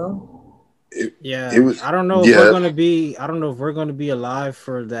ago. It was. I don't know if we're gonna be. I don't know if we're gonna be alive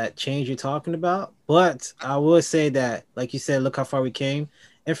for that change you're talking about. But I will say that, like you said, look how far we came.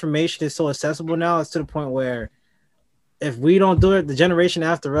 Information is so accessible now. It's to the point where if we don't do it, the generation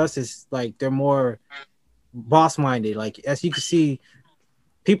after us is like they're more boss minded. Like as you can see,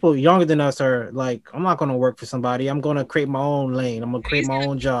 people younger than us are like, I'm not gonna work for somebody. I'm gonna create my own lane. I'm gonna create my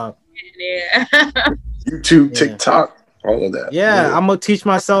own job. Yeah. YouTube, TikTok, all of that. Yeah, I'm gonna teach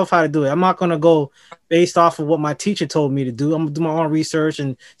myself how to do it. I'm not gonna go based off of what my teacher told me to do. I'm gonna do my own research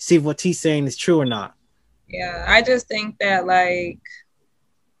and see if what he's saying is true or not. Yeah, I just think that like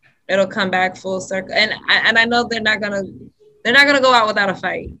it'll come back full circle, and I know they're not gonna go out without a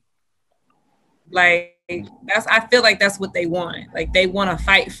fight. Like I feel like that's what they want. Like they want to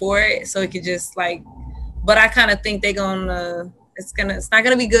fight for it, so it could just like. But I kind of think it's not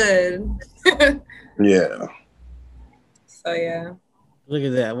gonna be good. Yeah. So yeah. Look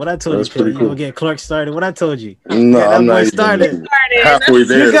at that. What I told you, you gonna get Clark started. What I told you. No, I'm not even halfway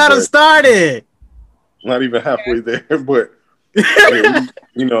there. You got him started. Not even halfway there, but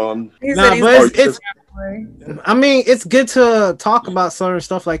you know, I mean, it's good to talk about certain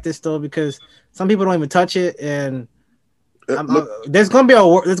stuff like this though, because some people don't even touch it, and there's gonna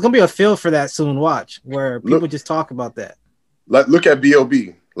be a feel for that soon. Watch where people just talk about that. Like, look at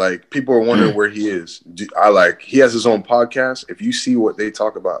B.O.B. Like, people are wondering where he is. He has his own podcast. If you see what they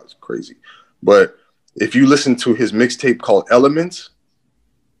talk about, it's crazy. But if you listen to his mixtape called Elements,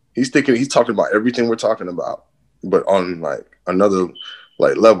 he's talking about everything we're talking about, but on like another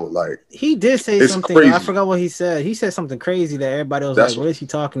like level. Like he did say something. Crazy. I forgot what he said. He said something crazy that everybody was like, "What is he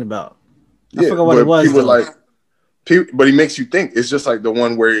talking about?" I forgot what it was. But he makes you think. It's just like the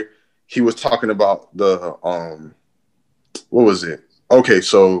one where he was talking about the what was it? Okay,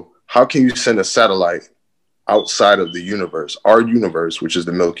 so how can you send a satellite outside of the universe, our universe, which is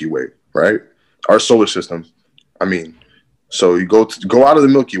the Milky Way, right? Our solar system. I mean, so you go out of the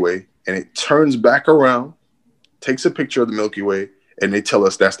Milky Way and it turns back around, takes a picture of the Milky Way, and they tell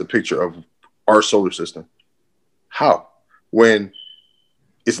us that's the picture of our solar system. How? When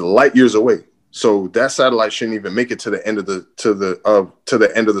it's light years away. So that satellite shouldn't even make it to the end of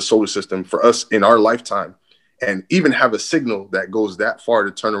the end of the solar system for us in our lifetime, and even have a signal that goes that far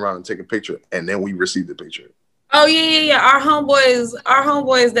to turn around and take a picture, and then we receive the picture. Oh yeah. Our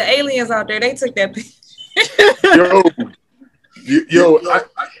homeboys, the aliens out there, they took that picture.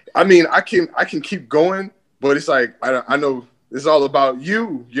 I mean, I can keep going, but it's like I know it's all about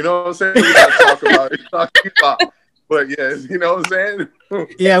you. You know what I'm saying? We gotta talk about. But yeah, you know what I'm saying?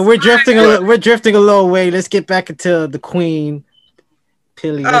 Yeah, we're drifting a little way. Let's get back into the Queen,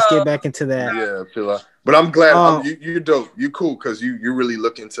 Pilly. Let's get back into that. Yeah, Pilla. But I'm glad you're dope. You cool because you really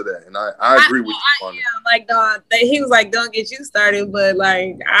look into that, and I agree with you on it. Like he was like, don't get you started, but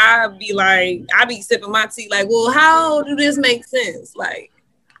like I be sipping my tea. Like, well, how do this make sense? Like,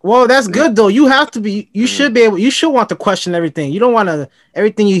 well, that's good though. You have to be. You should be able. You should want to question everything. You don't want to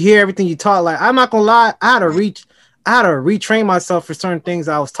everything you hear, everything you taught. Like, I'm not gonna lie. I had to retrain myself for certain things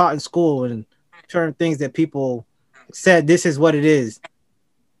I was taught in school and certain things that people said. This is what it is.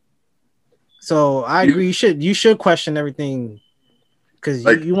 So I agree. You should question everything because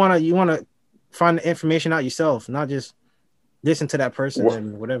like, you want to find the information out yourself, not just listen to that person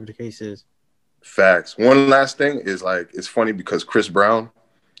and whatever the case is. Facts. One last thing is like it's funny because Chris Brown.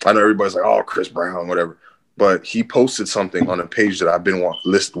 I know everybody's like, oh, Chris Brown, whatever, but he posted something on a page that I've been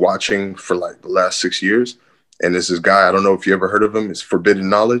watching for like the last 6 years, and this is guy. I don't know if you ever heard of him. It's Forbidden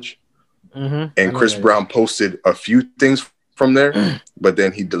Knowledge, and Chris Brown posted a few things from there, but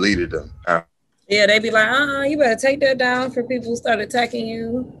then he deleted them. Yeah, they be like, you better take that down for people who start attacking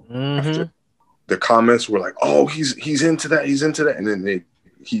you. After the comments were like, oh, he's into that, and then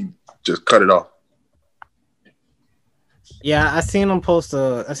he just cut it off. Yeah, I seen Chris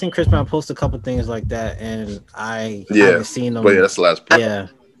Brown post a couple things like that, and I haven't seen them. But yeah, that's the last part. Yeah.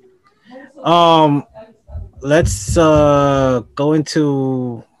 Let's go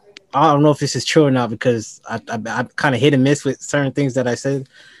into. I don't know if this is true or not because I kind of hit and miss with certain things that I said,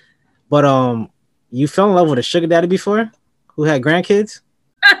 but you fell in love with a sugar daddy before who had grandkids?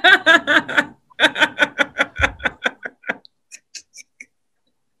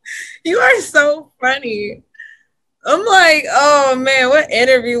 You are so funny. I'm like, oh man, what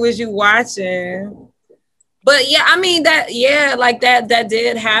interview was you watching? But yeah, I mean that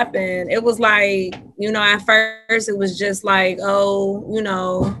did happen. It was like, at first it was just like, oh,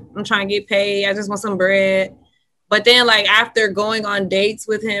 I'm trying to get paid. I just want some bread. But then like after going on dates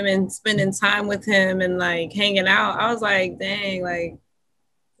with him and spending time with him and like hanging out, I was like, dang, like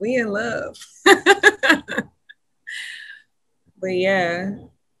we in love. But yeah.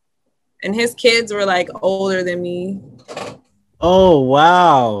 And his kids were like older than me. Oh,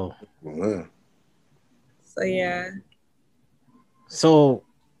 wow. Yeah. So yeah. So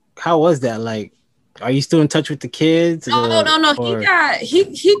how was that? Like, are you still in touch with the kids? No. Or...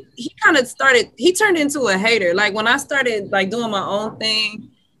 He kind of he turned into a hater. Like when I started like doing my own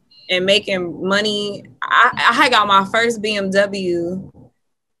thing and making money, I got my first BMW.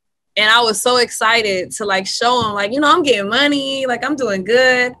 And I was so excited to like show him like, I'm getting money, like I'm doing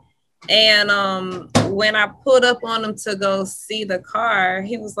good. And when I pulled up on him to go see the car,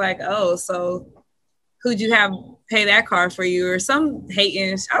 he was like, oh, so who'd you have pay that car for you or some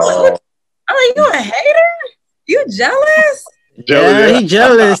hating? I was like, oh, you a hater? You jealous? Yeah, he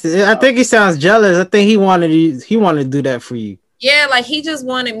jealous. I think he sounds jealous. I think he wanted to do that for you. Yeah, like he just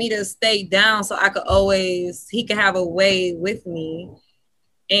wanted me to stay down so he could have a way with me.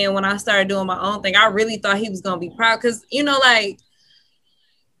 And when I started doing my own thing, I really thought he was gonna be proud because like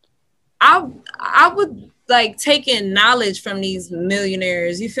I would like take in knowledge from these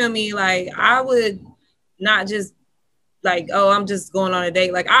millionaires. You feel me? Like I would not just like, oh, I'm just going on a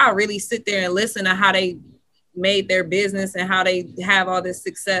date. Like I really sit there and listen to how they made their business and how they have all this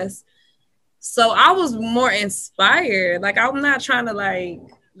success. So I was more inspired. Like I'm not trying to like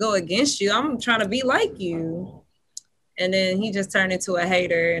go against you. I'm trying to be like you. And then he just turned into a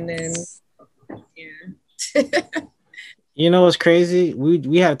hater. And then, yeah. You know what's crazy?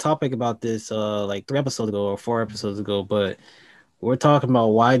 We had a topic about this like 3 episodes ago or 4 episodes ago, but we're talking about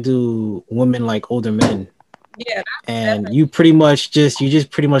why do women like older men? Yeah. And you pretty much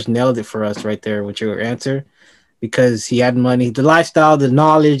pretty much nailed it for us right there with your answer, because he had money, the lifestyle, the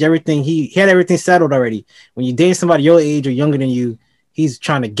knowledge, everything. He had everything settled already. When you date somebody your age or younger than you, he's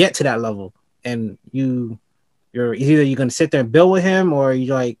trying to get to that level, and you're either you're gonna sit there and build with him, or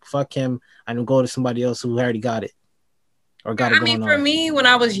you like fuck him and go to somebody else who already got it or got it going on. For me, when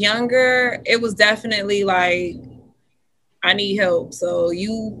I was younger, it was definitely like I need help. So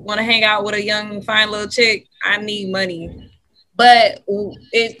you want to hang out with a young, fine little chick? I need money. But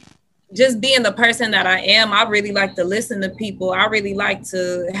it just being the person that I am, I really like to listen to people. I really like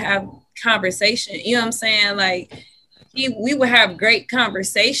to have conversation. You know what I'm saying? Like we would have great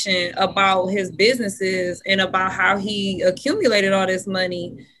conversation about his businesses and about how he accumulated all this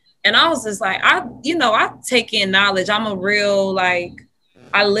money. And I was just like, I take in knowledge. I'm a real, like,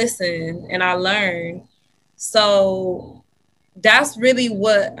 I listen and I learn. So that's really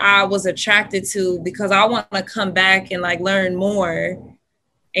what I was attracted to, because I want to come back and like learn more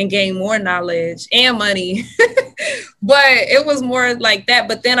and gain more knowledge and money. But it was more like that.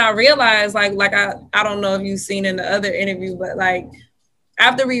 But then I realized like I don't know if you've seen in the other interview, but like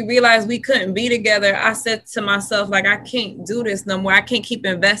after we realized we couldn't be together, I said to myself, like, I can't do this no more. I can't keep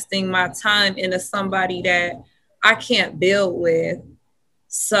investing my time into somebody that I can't build with.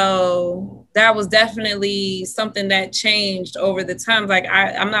 So that was definitely something that changed over the time. Like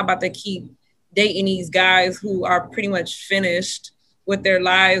I'm not about to keep dating these guys who are pretty much finished with their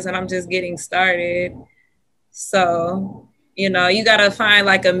lives and I'm just getting started. So, you got to find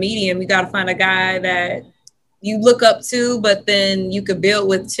like a medium. You got to find a guy that you look up to, but then you could build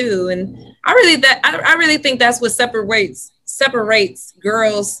with too. And I really think that's what separates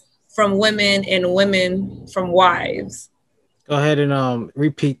girls from women and women from wives. Go ahead and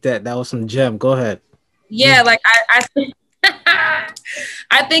repeat that. That was some gem. Go ahead. Yeah, like I think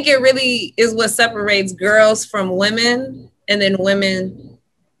I think it really is what separates girls from women and then women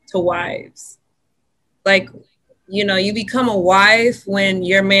to wives. Like, you become a wife when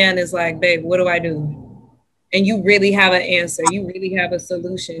your man is like, babe, what do I do? And you really have an answer. You really have a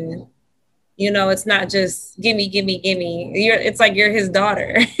solution. It's not just gimme. It's like you're his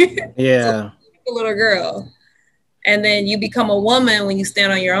daughter. Yeah. A little girl. And then you become a woman when you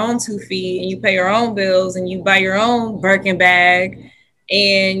stand on your own 2 feet and you pay your own bills and you buy your own Birkin bag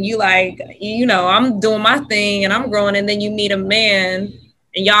and you like, I'm doing my thing and I'm growing. And then you meet a man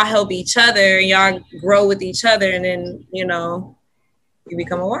and y'all help each other and y'all grow with each other. And then, you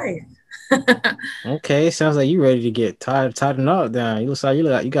become a wife. Okay. Sounds like you ready to get tied up down. You look like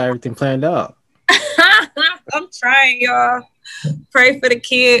you got everything planned out. I'm trying, y'all. Pray for the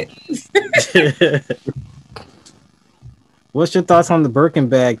kid. What's your thoughts on the Birkin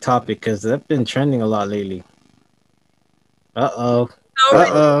bag topic? Because that's been trending a lot lately. Uh-oh. So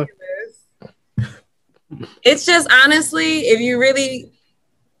ridiculous. It's just honestly, if you really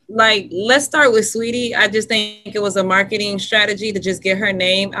like, let's start with Sweetie. I just think it was a marketing strategy to just get her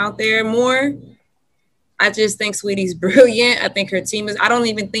name out there more. I just think Sweetie's brilliant. I think her team is, I don't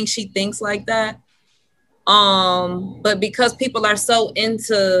even think she thinks like that. But because people are so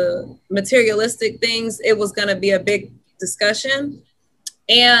into materialistic things, it was gonna be a big discussion.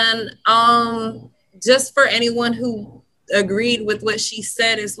 And just for anyone who agreed with what she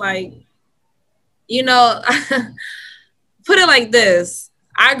said, it's like, you know, put it like this.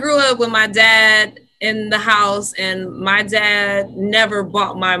 I grew up with my dad in the house, and my dad never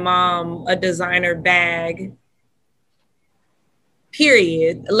bought my mom a designer bag,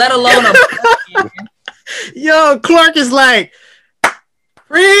 period, let alone a Yo, Clark is like,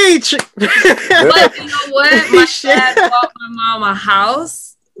 preach. But you know what? My dad bought my mom a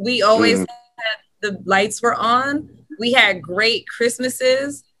house. We always had, the lights were on. We had great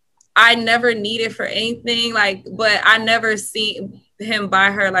Christmases. I never needed for anything, like, but I never seen him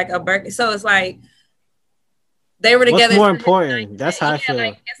buy her like a birthday. So it's like they were together. What's more important? That's how I feel.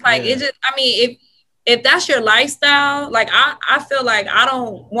 Like, it's like it just. I mean, if that's your lifestyle, like I feel like I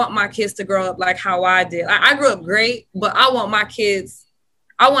don't want my kids to grow up like how I did. I grew up great, but I want my kids.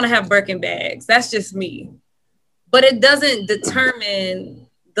 I want to have Birkin bags. That's just me. But it doesn't determine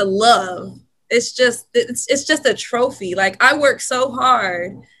the love. It's just a trophy. Like, I work so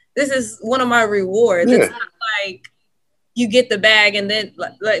hard. This is one of my rewards. It's not like you get the bag and then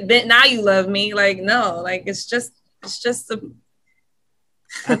like then now you love me. Like, no, like it's just a.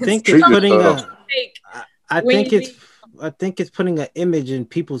 I think it's putting a. I think it's putting an image in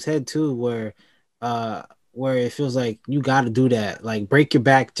people's head too, where it feels like you got to do that, like break your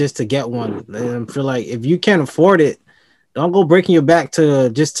back just to get one. And I feel like if you can't afford it, don't go breaking your back to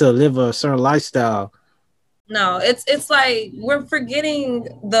live a certain lifestyle. No, it's like we're forgetting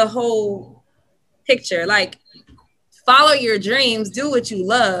the whole picture. Like, follow your dreams, do what you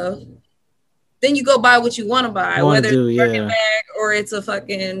love, then you go buy what you want to buy, whether it's a Birkin bag or it's a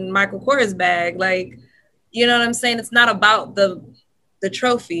fucking Michael Kors bag. Like, you know what I'm saying? It's not about the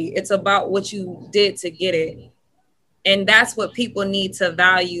trophy. It's about what you did to get it. And that's what people need to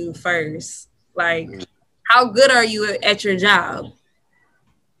value first. Like, how good are you at your job?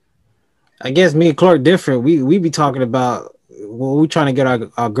 I guess me and Clark different. We be talking about, well, we trying to get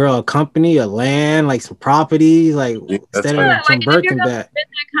our girl a company, a land, like some properties, like instead of some Birkin bag. Spend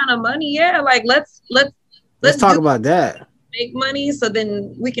that kind of money, like let's talk about that. Make money so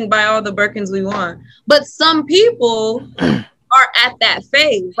then we can buy all the Birkins we want. But some people are at that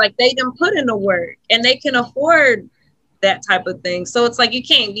phase, like they done put in the work and they can afford that type of thing. So it's like you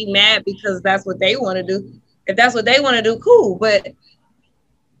can't be mad because that's what they want to do. If that's what they want to do, cool. But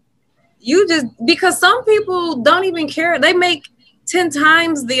you just, because some people don't even care. They make 10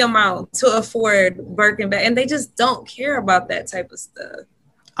 times the amount to afford Birkin bag, and they just don't care about that type of stuff.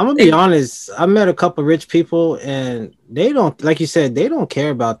 I'm gonna be honest. I met a couple of rich people, and they don't, like you said, they don't care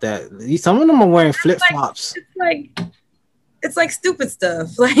about that. Some of them are wearing flip flops. It's like stupid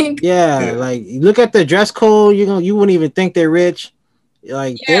stuff. Like, like look at the dress code. You wouldn't even think they're rich.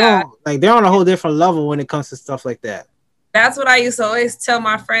 Like they don't, like they're on a whole different level when it comes to stuff like that. That's what I used to always tell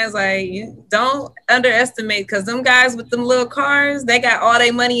my friends, like, you don't underestimate, because them guys with them little cars, they got all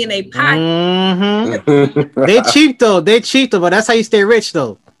their money in their pocket. Mm-hmm. They cheap though, but that's how you stay rich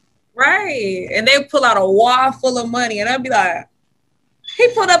though. Right. And they pull out a wad full of money, and I'd be like, he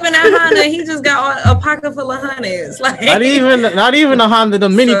put up in that Honda, he just got a pocket full of hundreds. Like, not even a Honda, the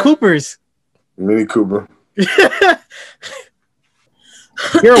Mini Coopers. Mini Cooper.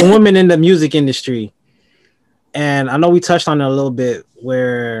 You're a woman in the music industry. And I know we touched on it a little bit,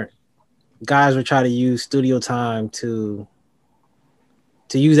 where guys would try to use studio time to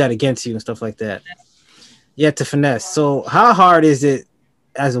use that against you and stuff like that. Yeah, to finesse. So how hard is it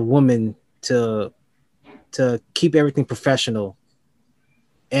as a woman to keep everything professional?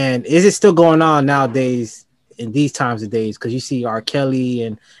 And is it still going on nowadays in these times of days? Because you see R. Kelly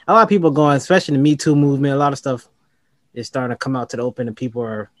and a lot of people going, especially the Me Too movement, a lot of stuff is starting to come out to the open and people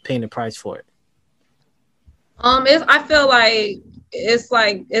are paying the price for it. I feel like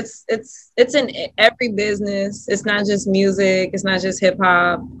it's in every business. It's not just music. It's not just hip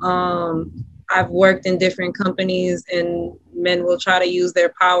hop. I've worked in different companies, and men will try to use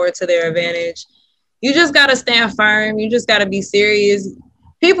their power to their advantage. You just got to stand firm. You just got to be serious.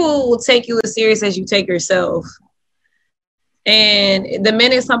 People will take you as serious as you take yourself. And the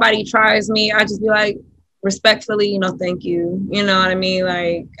minute somebody tries me, I just be like, respectfully, thank you. You know what I mean?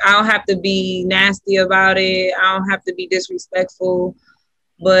 Like, I don't have to be nasty about it. I don't have to be disrespectful.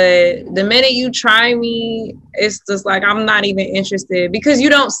 But the minute you try me, it's just like I'm not even interested, because you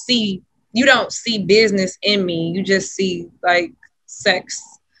don't see business in me. You just see like sex.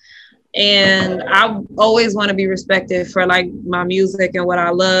 And I always want to be respected for like my music and what I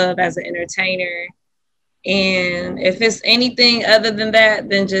love as an entertainer. And if it's anything other than that,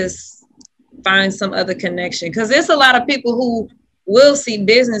 then just find some other connection. Because there's a lot of people who will see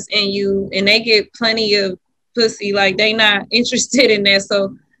business in you and they get plenty of pussy, like they not interested in that.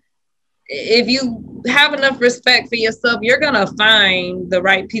 So if you have enough respect for yourself, you're gonna find the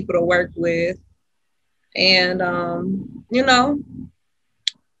right people to work with. And you know,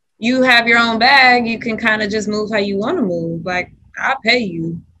 you have your own bag, you can kind of just move how you want to move. Like, I'll pay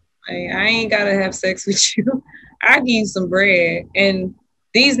you. I ain't gotta have sex with you. I give you some bread, and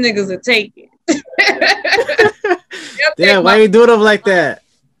these niggas will take it. Damn, why you do them like that?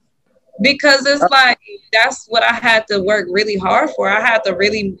 Because it's like, that's what I had to work really hard for. I had to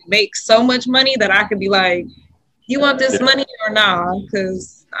really make so much money that I could be like, you want this money or not?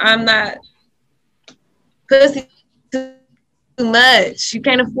 Because I'm not pussy too much. You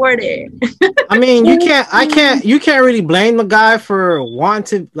can't afford it. I mean, you can't really blame the guy for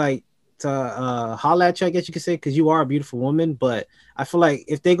wanting to holler at you, I guess you could say, because you are a beautiful woman. But I feel like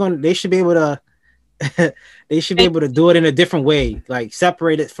if they should be able to they should be able to do it in a different way, like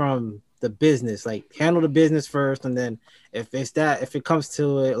separate it from the business, like handle the business first, and then if it comes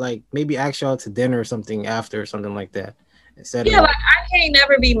to it, like maybe ask y'all to dinner or something after, or something like that. Instead of, like, I can't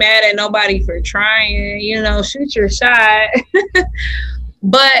never be mad at nobody for trying, shoot your shot.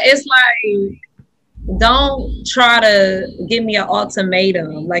 But it's like, don't try to give me an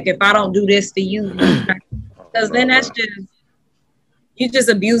ultimatum. Like, if I don't do this for you, because then you're just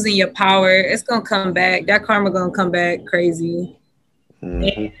abusing your power. It's gonna come back. That karma gonna come back crazy.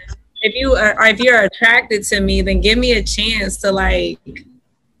 Mm-hmm. And if you're attracted to me, then give me a chance to like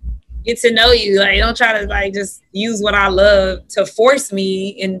get to know you. Like, don't try to like just use what I love to force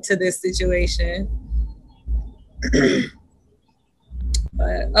me into this situation.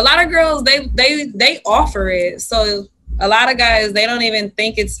 But a lot of girls, they offer it. So a lot of guys, they don't even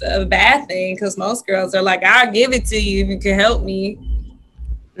think it's a bad thing, because most girls are like, I'll give it to you if you can help me.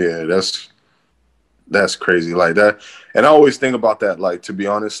 Yeah, that's crazy, like that. And I always think about that, like, to be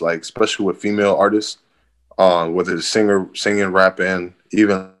honest, like, especially with female artists, whether it's singing, rapping,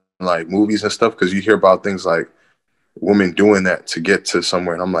 even like movies and stuff, because you hear about things like women doing that to get to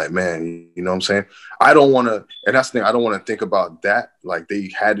somewhere, and I'm like, man, you know what I'm saying? I don't want to, and that's the thing, I don't want to think about that, like they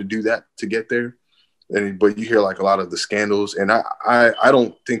had to do that to get there. But you hear like a lot of the scandals, and I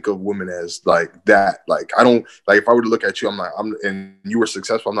don't think of women as like that. Like, I don't, like, if I were to look at you, and you were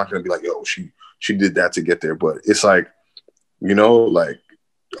successful, I'm not gonna be like, yo, she did that to get there. But it's like, like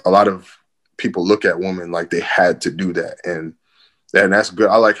a lot of people look at women like they had to do that, and that's good.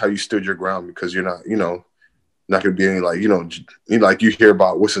 I like how you stood your ground, because you're not, not gonna be any like, like you hear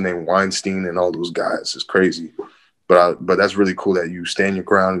about what's his name, Weinstein and all those guys. It's crazy. But that's really cool that you stand your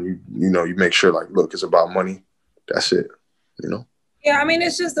ground, and you make sure, like, look, it's about money. That's it, Yeah, I mean,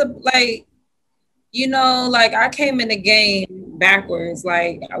 it's just like I came in the game backwards.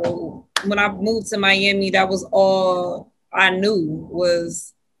 Like, when I moved to Miami, that was all I knew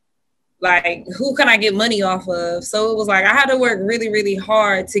was like, who can I get money off of? So it was like I had to work really, really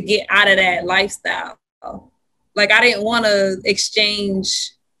hard to get out of that lifestyle. Like, I didn't want to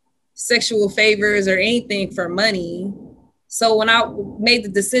exchange sexual favors or anything for money. So when I made the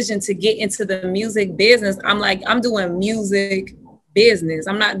decision to get into the music business, I'm like, I'm doing music business.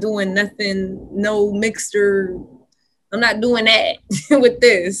 I'm not doing nothing, no mixer. I'm not doing that with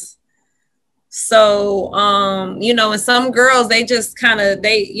this. So, and some girls, they just kind of,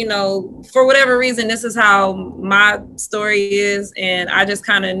 for whatever reason, this is how my story is. And I just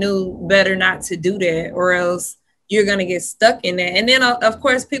kind of knew better not to do that, or else you're going to get stuck in that. And then, of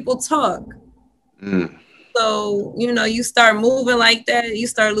course, people talk. Mm. So, you start moving like that, you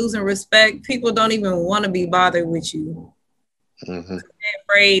start losing respect. People don't even want to be bothered with you. Mm-hmm. They're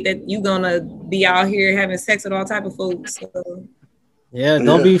afraid that you're going to be out here having sex with all type of folks. So. Yeah,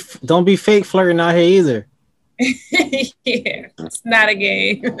 don't be fake flirting out here either. Yeah, it's not a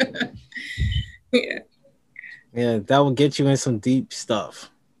game. Yeah, that will get you in some deep stuff.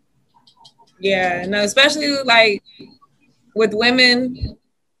 Yeah, no, especially like with women,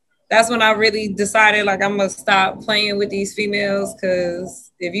 that's when I really decided like I'm gonna stop playing with these females,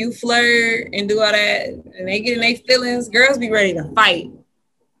 because if you flirt and do all that and they get in their feelings, girls be ready to fight.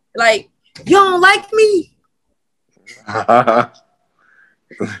 Like, you don't like me? No.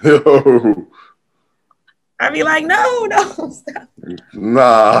 I be like, no, stop.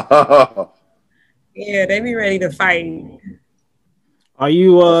 Nah. Yeah, they be ready to fight. Are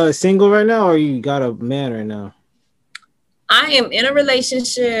you single right now, or you got a man right now? I am in a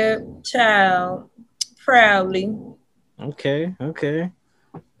relationship, child, proudly. Okay.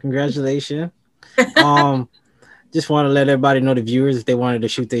 Congratulations. Just want to let everybody know, the viewers, if they wanted to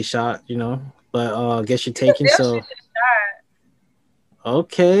shoot their shot, you know. But I guess you're taking, so.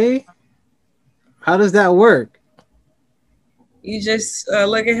 Okay. How does that work? You just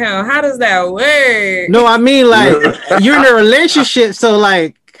look at him. How does that work? No, I mean, like, you're in a relationship, so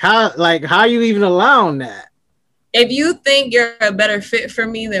how are you even allowing that? If you think you're a better fit for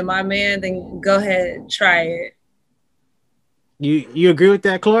me than my man, then go ahead and try it. You agree with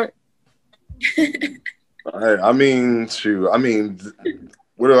that, Clark? I mean, shoot. I mean,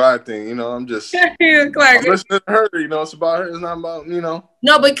 what do I think? You know, I'm just Clark. I'm listening to her. You know, it's about her. It's not about, you know.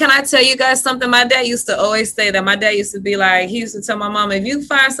 No, but can I tell you guys something? My dad used to always say that. My dad used to be like, he used to tell my mom, if you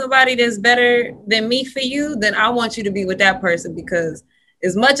find somebody that's better than me for you, then I want you to be with that person, because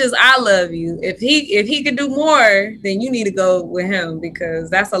as much as I love you, if he could do more, then you need to go with him,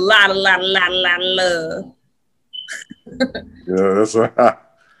 because that's a lot of love. Yeah, that's right.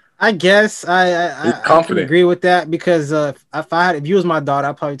 I guess I can agree with that, because if you was my daughter,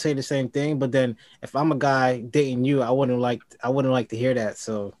 I'd probably tell you the same thing. But then if I'm a guy dating you, I wouldn't like to hear that.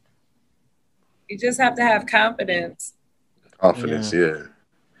 So you just have to have confidence. Confidence, yeah.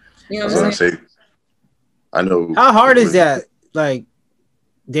 You know what I'm saying? I know. How hard is that? Like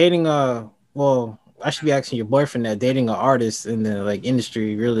dating well, I should be asking your boyfriend that, dating an artist in the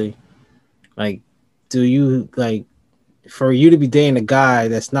industry, really. Like, do you for you to be dating a guy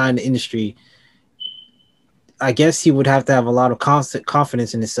that's not in the industry, I guess he would have to have a lot of constant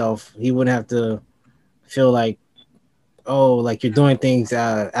confidence in himself. He wouldn't have to feel like, oh, like you're doing things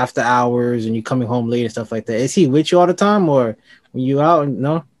after hours and you're coming home late and stuff like that. Is he with you all the time, or when you out?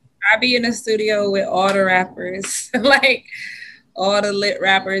 No? I be in the studio with all the rappers, like all the lit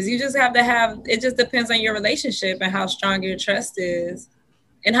rappers. You just have to have, it just depends on your relationship and how strong your trust is.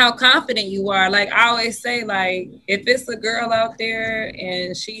 And how confident you are. Like I always say, like, if it's a girl out there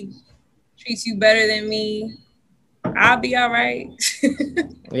and she treats you better than me, I'll be all right.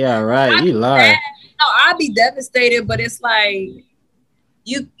 Yeah, right. You lie. No, I'll be devastated, but it's like,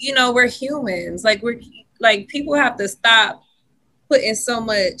 you know, we're humans. Like people have to stop putting so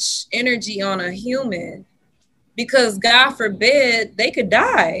much energy on a human, because God forbid they could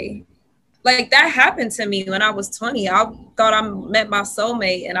die. Like that happened to me when I was 20. I thought I met my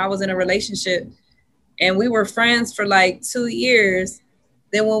soulmate and I was in a relationship and we were friends for like 2 years.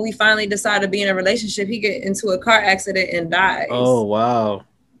 Then when we finally decided to be in a relationship, he get into a car accident and dies. Oh, wow.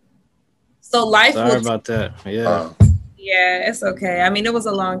 So life Sorry about that. Yeah. Yeah, it's okay. I mean, it was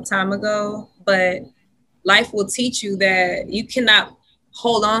a long time ago, but life will teach you that you cannot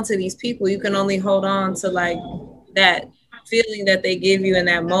hold on to these people. You can only hold on to like that feeling that they give you in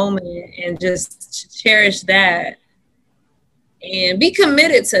that moment, and just cherish that and be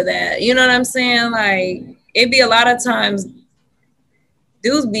committed to that. You know what I'm saying? Like it be a lot of times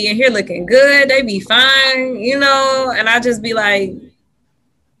dudes be in here looking good, they be fine, you know, and I just be like,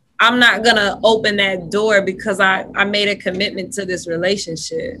 I'm not gonna open that door because I made a commitment to this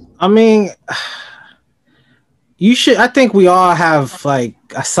relationship. I mean, you should. I think we all have like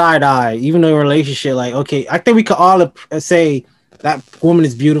a side eye, even though a relationship. Like, okay, I think we could all say that woman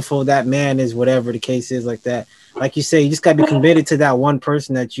is beautiful, that man is whatever the case is, like that. Like you say, you just gotta be committed to that one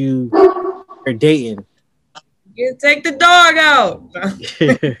person that you are dating. You take the dog out.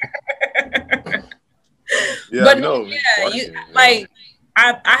 Yeah, but no, yeah, like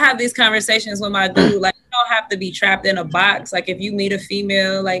I have these conversations with my dude. Like, you don't have to be trapped in a box. Like, if you meet a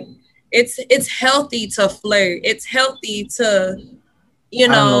female, like it's healthy to flirt. It's healthy to, you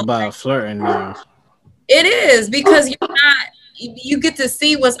know. I don't know about flirting now. It is, because you get to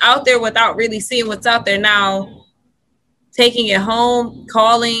see what's out there without really seeing what's out there. Now, taking it home,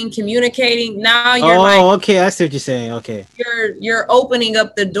 calling, communicating. Now you're okay, I see what you're saying. Okay, you're opening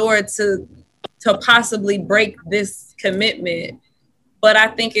up the door to possibly break this commitment. But I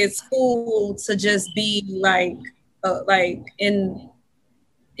think it's cool to just be like in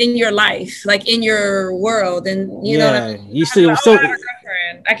your life, like in your world, and you know. You see, I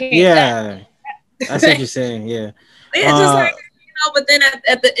can't. Yeah, I see what you're saying. Yeah, it's just like, you know. But then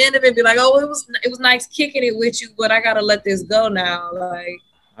at the end of it, be like, oh, it was nice kicking it with you, but I gotta let this go now. Like,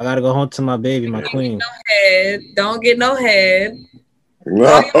 I gotta go home to my baby, my queen. Don't get no head.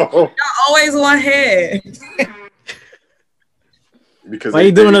 No. You always want head. Because why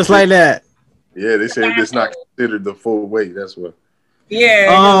you doing us like that? Yeah, they say it's not considered the full weight. That's what.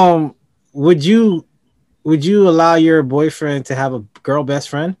 Yeah. Would you allow your boyfriend to have a girl best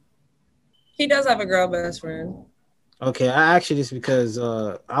friend? He does have a girl best friend. Okay, I asked you this because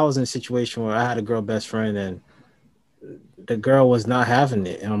I was in a situation where I had a girl best friend and the girl was not having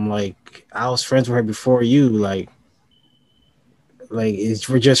it, and I'm like, I was friends with her before you, like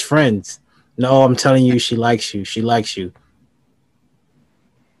we're just friends. No, I'm telling you, she likes you. She likes you.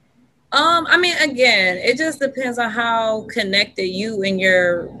 I mean, again, it just depends on how connected you and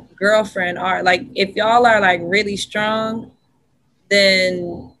your girlfriend are. Like, if y'all are like really strong,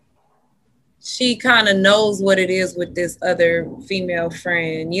 then she kind of knows what it is with this other female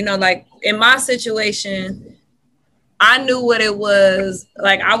friend. You know, like in my situation, I knew what it was.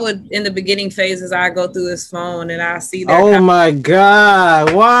 Like, I would, in the beginning phases, I go through his phone and I see that. Oh my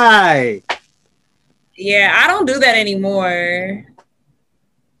God, why? Yeah, I don't do that anymore.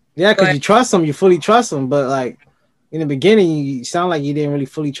 Yeah, because you trust him, you fully trust him. But like in the beginning, you sound like you didn't really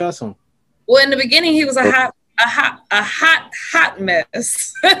fully trust him. Well, in the beginning, he was a hot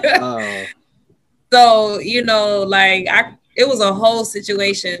mess. Oh. So, you know, like it was a whole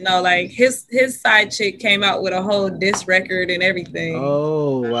situation. No, like his side chick came out with a whole diss record and everything.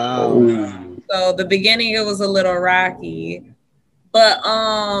 Oh wow. So the beginning it was a little rocky. But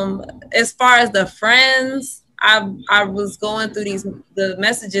as far as the friends, I was going through the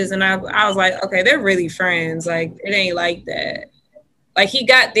messages and I was like, okay, they're really friends. Like it ain't like that. Like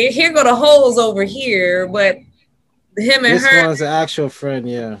here go the holes over here, but him and this her. This one's an actual friend,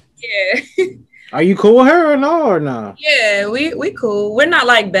 yeah. Yeah. Are you cool with her or no? Yeah, we cool. We're not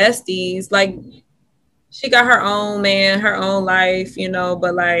like besties. Like she got her own man, her own life, you know,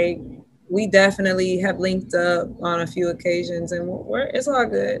 but like we definitely have linked up on a few occasions and it's all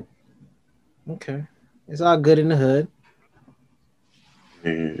good. Okay. It's all good in the hood.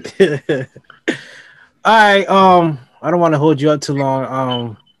 All right. I don't want to hold you up too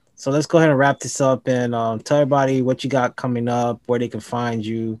long. So let's go ahead and wrap this up and tell everybody what you got coming up, where they can find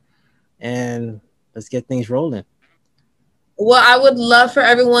you, and let's get things rolling. Well, I would love for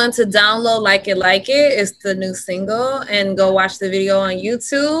everyone to download Like It Like It. It's the new single, and go watch the video on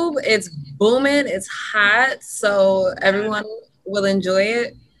YouTube. It's booming. It's hot. So everyone will enjoy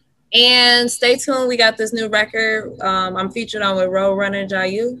it. And stay tuned. We got this new record. I'm featured on with Roadrunner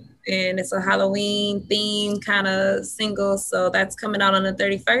Jayu, and it's a Halloween theme kind of single. So that's coming out on the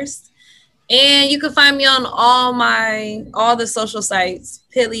 31st. And you can find me on all the social sites.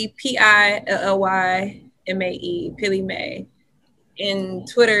 Pilly, PILLYMAE, Pilly May. In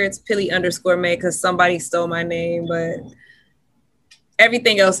Twitter, it's Pilly_May because somebody stole my name, but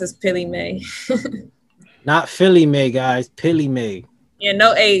everything else is Pilly May. Not Philly May, guys. Pilly May. Yeah,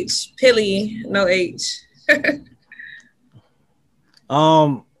 no H. Pilly, no H. I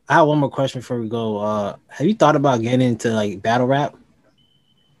have one more question before we go. Have you thought about getting into like battle rap?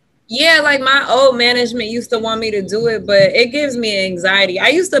 Yeah, like my old management used to want me to do it, but it gives me anxiety. I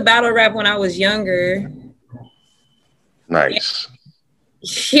used to battle rap when I was younger. Nice.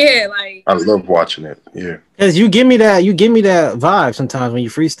 Yeah, like I love watching it. Yeah. Cause you give me that vibe sometimes when you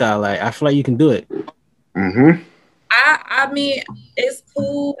freestyle. Like I feel like you can do it. Mm-hmm. I mean, it's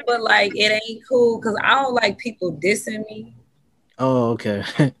cool, but like it ain't cool because I don't like people dissing me. Oh, okay.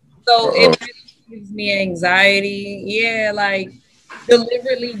 So it gives me anxiety. Yeah, like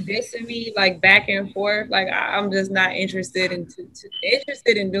deliberately dissing me, like back and forth. Like I'm just not interested in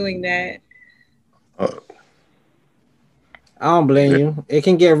doing that. I don't blame you. It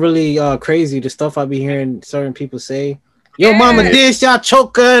can get really crazy. The stuff I be hearing certain people say. Yo, mama, this y'all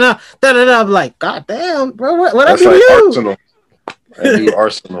choking. I'm like, God damn, bro, what I do to you? Arsenal. I do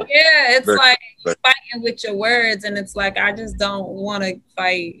Arsenal. Yeah, it's like fighting with your words, and it's like I just don't want to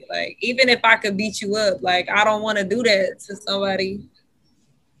fight. Like even if I could beat you up, like I don't want to do that to somebody.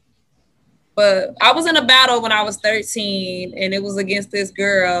 But I was in a battle when I was 13, and it was against this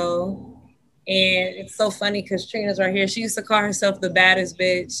girl. And it's so funny because Trina's right here. She used to call herself the baddest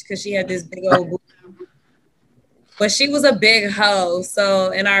bitch because she had this big old booty. But she was a big hoe.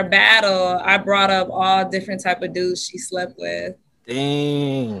 So in our battle, I brought up all different type of dudes she slept with.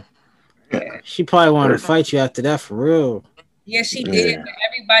 Dang. Yeah. She probably wanted to fight you after that for real. Yeah, she did. But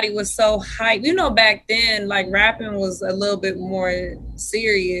everybody was so hyped. You know, back then, like rapping was a little bit more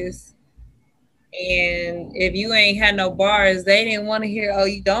serious. And if you ain't had no bars, they didn't want to hear, oh,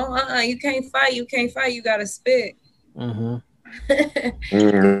 you don't? You can't fight. You can't fight. You got to spit. Mm-hmm.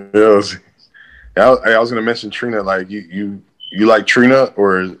 I was gonna mention Trina. Like you like Trina,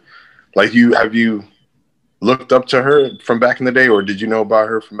 or like have you looked up to her from back in the day, or did you know about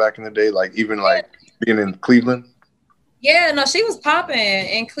her from back in the day? Like even like being in Cleveland. Yeah, no, she was popping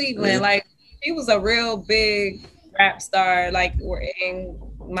in Cleveland. Mm-hmm. Like she was a real big rap star. Like in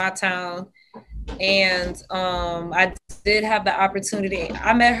my town, and I did have the opportunity.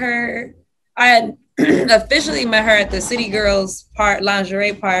 I met her. I had officially met her at the City Girls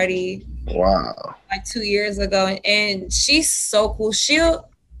lingerie party. Wow. Like 2 years ago, and she's so cool.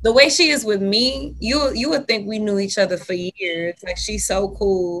 The way she is with me, you would think we knew each other for years. Like, she's so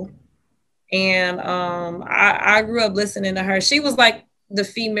cool. And I grew up listening to her. She was like the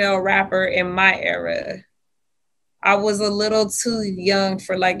female rapper in my era. I was a little too young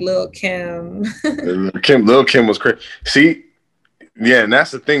for like Lil' Kim. Lil' Kim was crazy. See, yeah, and that's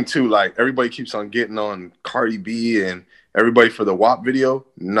the thing too. Like, everybody keeps on getting on Cardi B and everybody for the WAP video.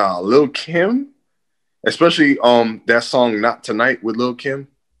 Nah, Lil' Kim, especially that song "Not Tonight" with Lil' Kim.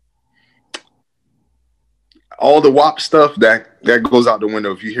 All the WAP stuff that goes out the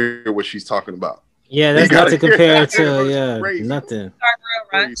window if you hear what she's talking about. Yeah, that's not to compare to nothing.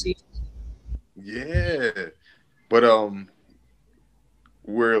 Yeah, but no,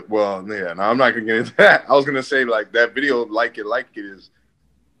 I'm not gonna get into that. I was gonna say, like, that video, like it is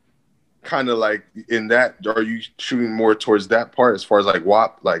kind of like in that. Are you shooting more towards that part as far as like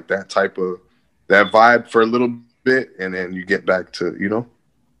WAP, like that type of that vibe for a little bit, and then you get back to, you know?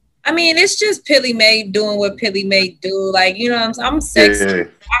 I mean, it's just Pilly May doing what Pilly May do. Like, you know, I'm sexy. Yeah.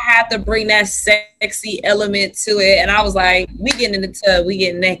 I had to bring that sexy element to it. And I was like, we getting in the tub, we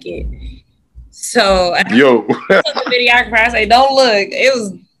getting naked. So I took the videographer, I say, don't look. It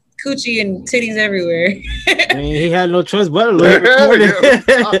was coochie and titties everywhere. I mean, he had no choice but to look.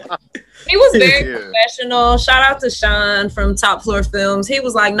 He was very professional. Shout out to Sean from Top Floor Films. He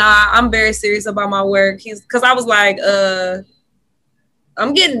was like, nah, I'm very serious about my work. Because I was like,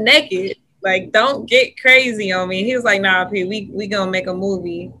 I'm getting naked. Like, don't get crazy on me. He was like, nah, P, we gonna make a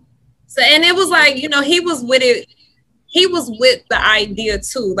movie. So, and it was like, you know, he was with it. He was with the idea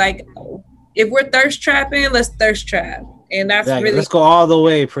too. Like, if we're thirst trapping, let's thirst trap. And that's really, let's go all the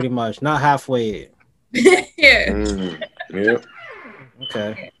way, pretty much, not halfway. Yeah. Yeah.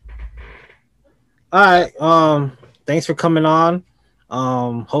 Okay. All right. Thanks for coming on.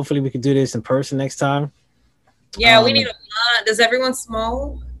 Hopefully we can do this in person next time. Yeah, we need a blunt. Does everyone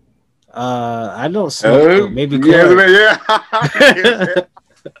smoke? I don't smoke. Maybe yeah. Yeah,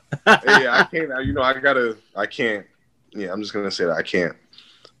 I can't. You know, I can't. Yeah, I'm just gonna say that I can't.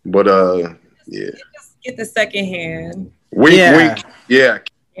 But yeah. Just get the second hand. Wink. Yeah.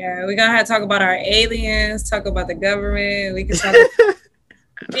 Yeah, we're gonna have to talk about our aliens. Talk about the government. We can talk.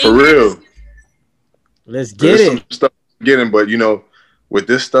 For real. Let's get it. Some stuff getting, but you know, with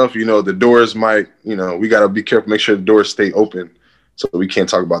this stuff, you know, the doors might, you know, we gotta be careful, make sure the doors stay open, so we can't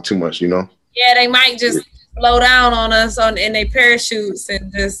talk about too much, you know. Yeah, they might just blow down on us in their parachutes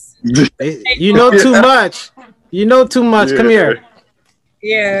and just. You know too much. You know too much. Yeah. Come here.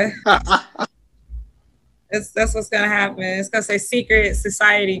 Yeah. That's what's gonna happen. It's gonna say secret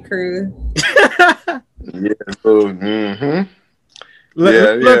society crew. Yeah. So,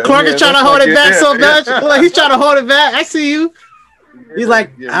 Look, Clark is trying to hold it back so much. Look, he's trying to hold it back. I see you. He's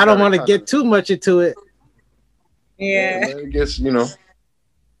like, I don't want to get too much into it. Yeah. I guess, you know.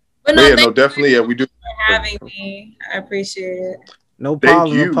 But no, definitely. Yeah, we do. For having me. I appreciate it. No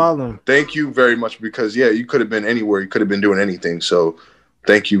problem. No problem. Thank you very much, because you could have been anywhere. You could have been doing anything. So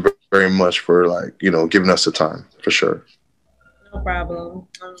thank you very much for, like, you know, giving us the time, for sure. No problem.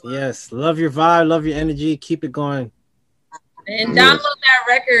 Yes. Love your vibe. Love your energy. Keep it going. And download that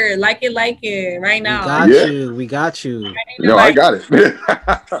record. Like it right now. We got you. No, I got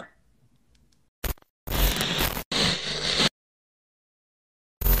it.